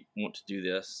really want to do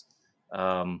this,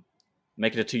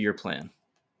 make it a 2-year plan.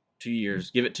 2 years,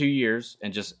 give it 2 years,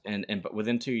 but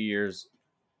within 2 years,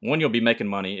 you'll be making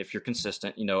money if you're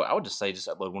consistent. I would just say just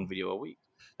upload 1 video a week.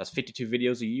 That's 52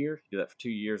 videos a year. Do that for 2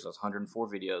 years. That's 104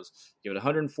 videos. Give it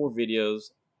 104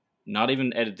 videos. Not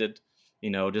even edited,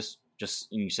 just just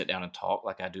you sit down and talk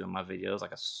like I do in my videos,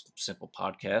 like a simple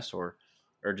podcast, or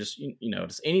just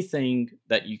just anything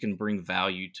that you can bring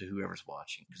value to whoever's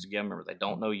watching. Because again, remember, they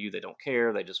don't know you, they don't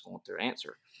care, they just want their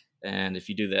answer. And if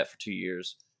you do that for 2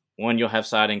 years, one, you'll have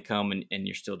side income, and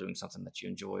you're still doing something that you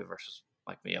enjoy. Versus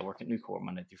like me, I work at Nucor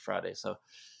Monday through Friday, so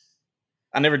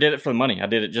I never did it for the money. I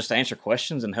did it just to answer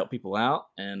questions and help people out.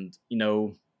 And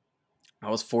I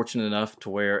was fortunate enough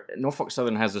to where Norfolk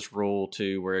Southern has this rule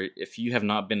too, where if you have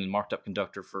not been a marked up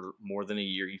conductor for more than a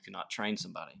year, you cannot train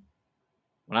somebody.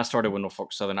 When I started with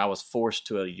Norfolk Southern, I was forced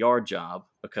to a yard job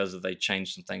because they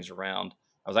changed some things around.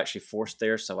 I was actually forced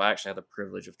there, so I actually had the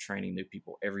privilege of training new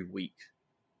people every week,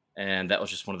 and that was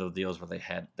just one of those deals where they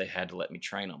had to let me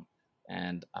train them.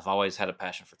 And I've always had a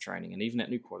passion for training, and even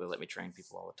at Nucor, they let me train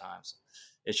people all the time. So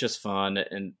it's just fun,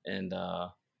 and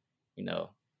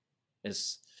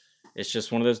it's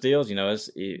just one of those deals. You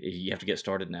have to get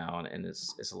started now, and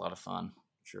it's a lot of fun,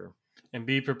 sure. And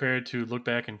be prepared to look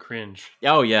back and cringe.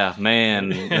 Oh yeah,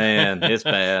 man, it's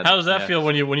bad. How does that feel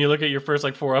when you look at your first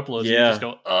 4 uploads? Yeah. And you just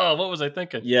go, oh, what was I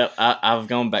thinking? Yeah, I've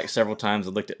gone back several times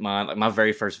and looked at mine. Like my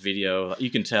very first video, you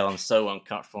can tell I'm so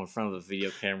uncomfortable in front of the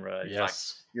video camera.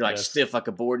 Yes. You're like stiff like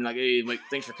a board, and like, hey,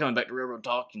 thanks for coming back to Railroad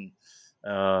Talk. And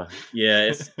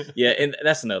and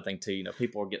that's another thing too.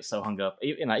 People get so hung up.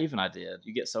 Even I did.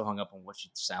 You get so hung up on what you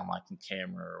sound like in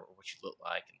camera or what you look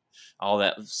like, and all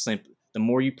that. The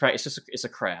more you practice, it's a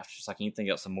craft, just like anything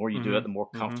else. The more you do it, the more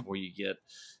comfortable you get,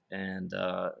 and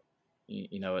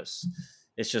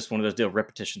it's just one of those deals.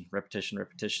 Repetition,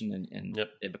 and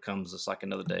it becomes just like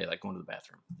another day, like going to the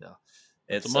bathroom. Yeah,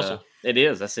 it's a muscle. It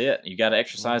is. That's it. You got to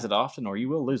exercise it often, or you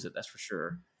will lose it. That's for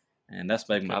sure. And that's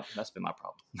been my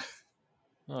problem.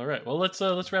 All right. Well, let's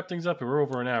wrap things up. We're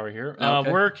over an hour here.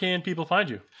 Okay. Where can people find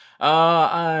you?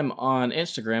 I'm on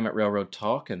Instagram at Railroad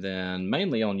Talk, and then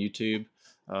mainly on YouTube,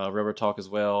 Railroad Talk as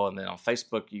well. And then on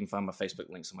Facebook, you can find my Facebook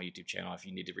links on my YouTube channel if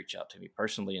you need to reach out to me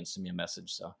personally and send me a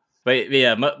message. So, but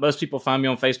yeah, most people find me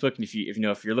on Facebook. And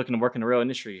if you're looking to work in the rail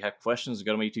industry, you have questions,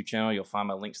 go to my YouTube channel. You'll find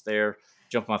my links there.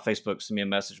 Jump on my Facebook, send me a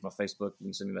message on my Facebook. You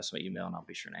can send me a message on my email, and I'll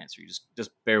be sure to answer you.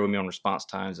 Just bear with me on response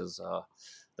times, as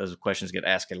those questions get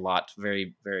asked a lot,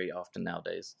 very, very often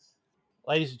nowadays.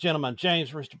 Ladies and gentlemen,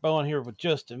 James Rooster Bowen here with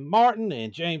Justin Martin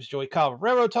and James JoeyCobb of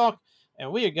Railroad Talk.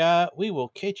 And we will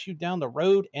catch you down the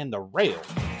road and the rail.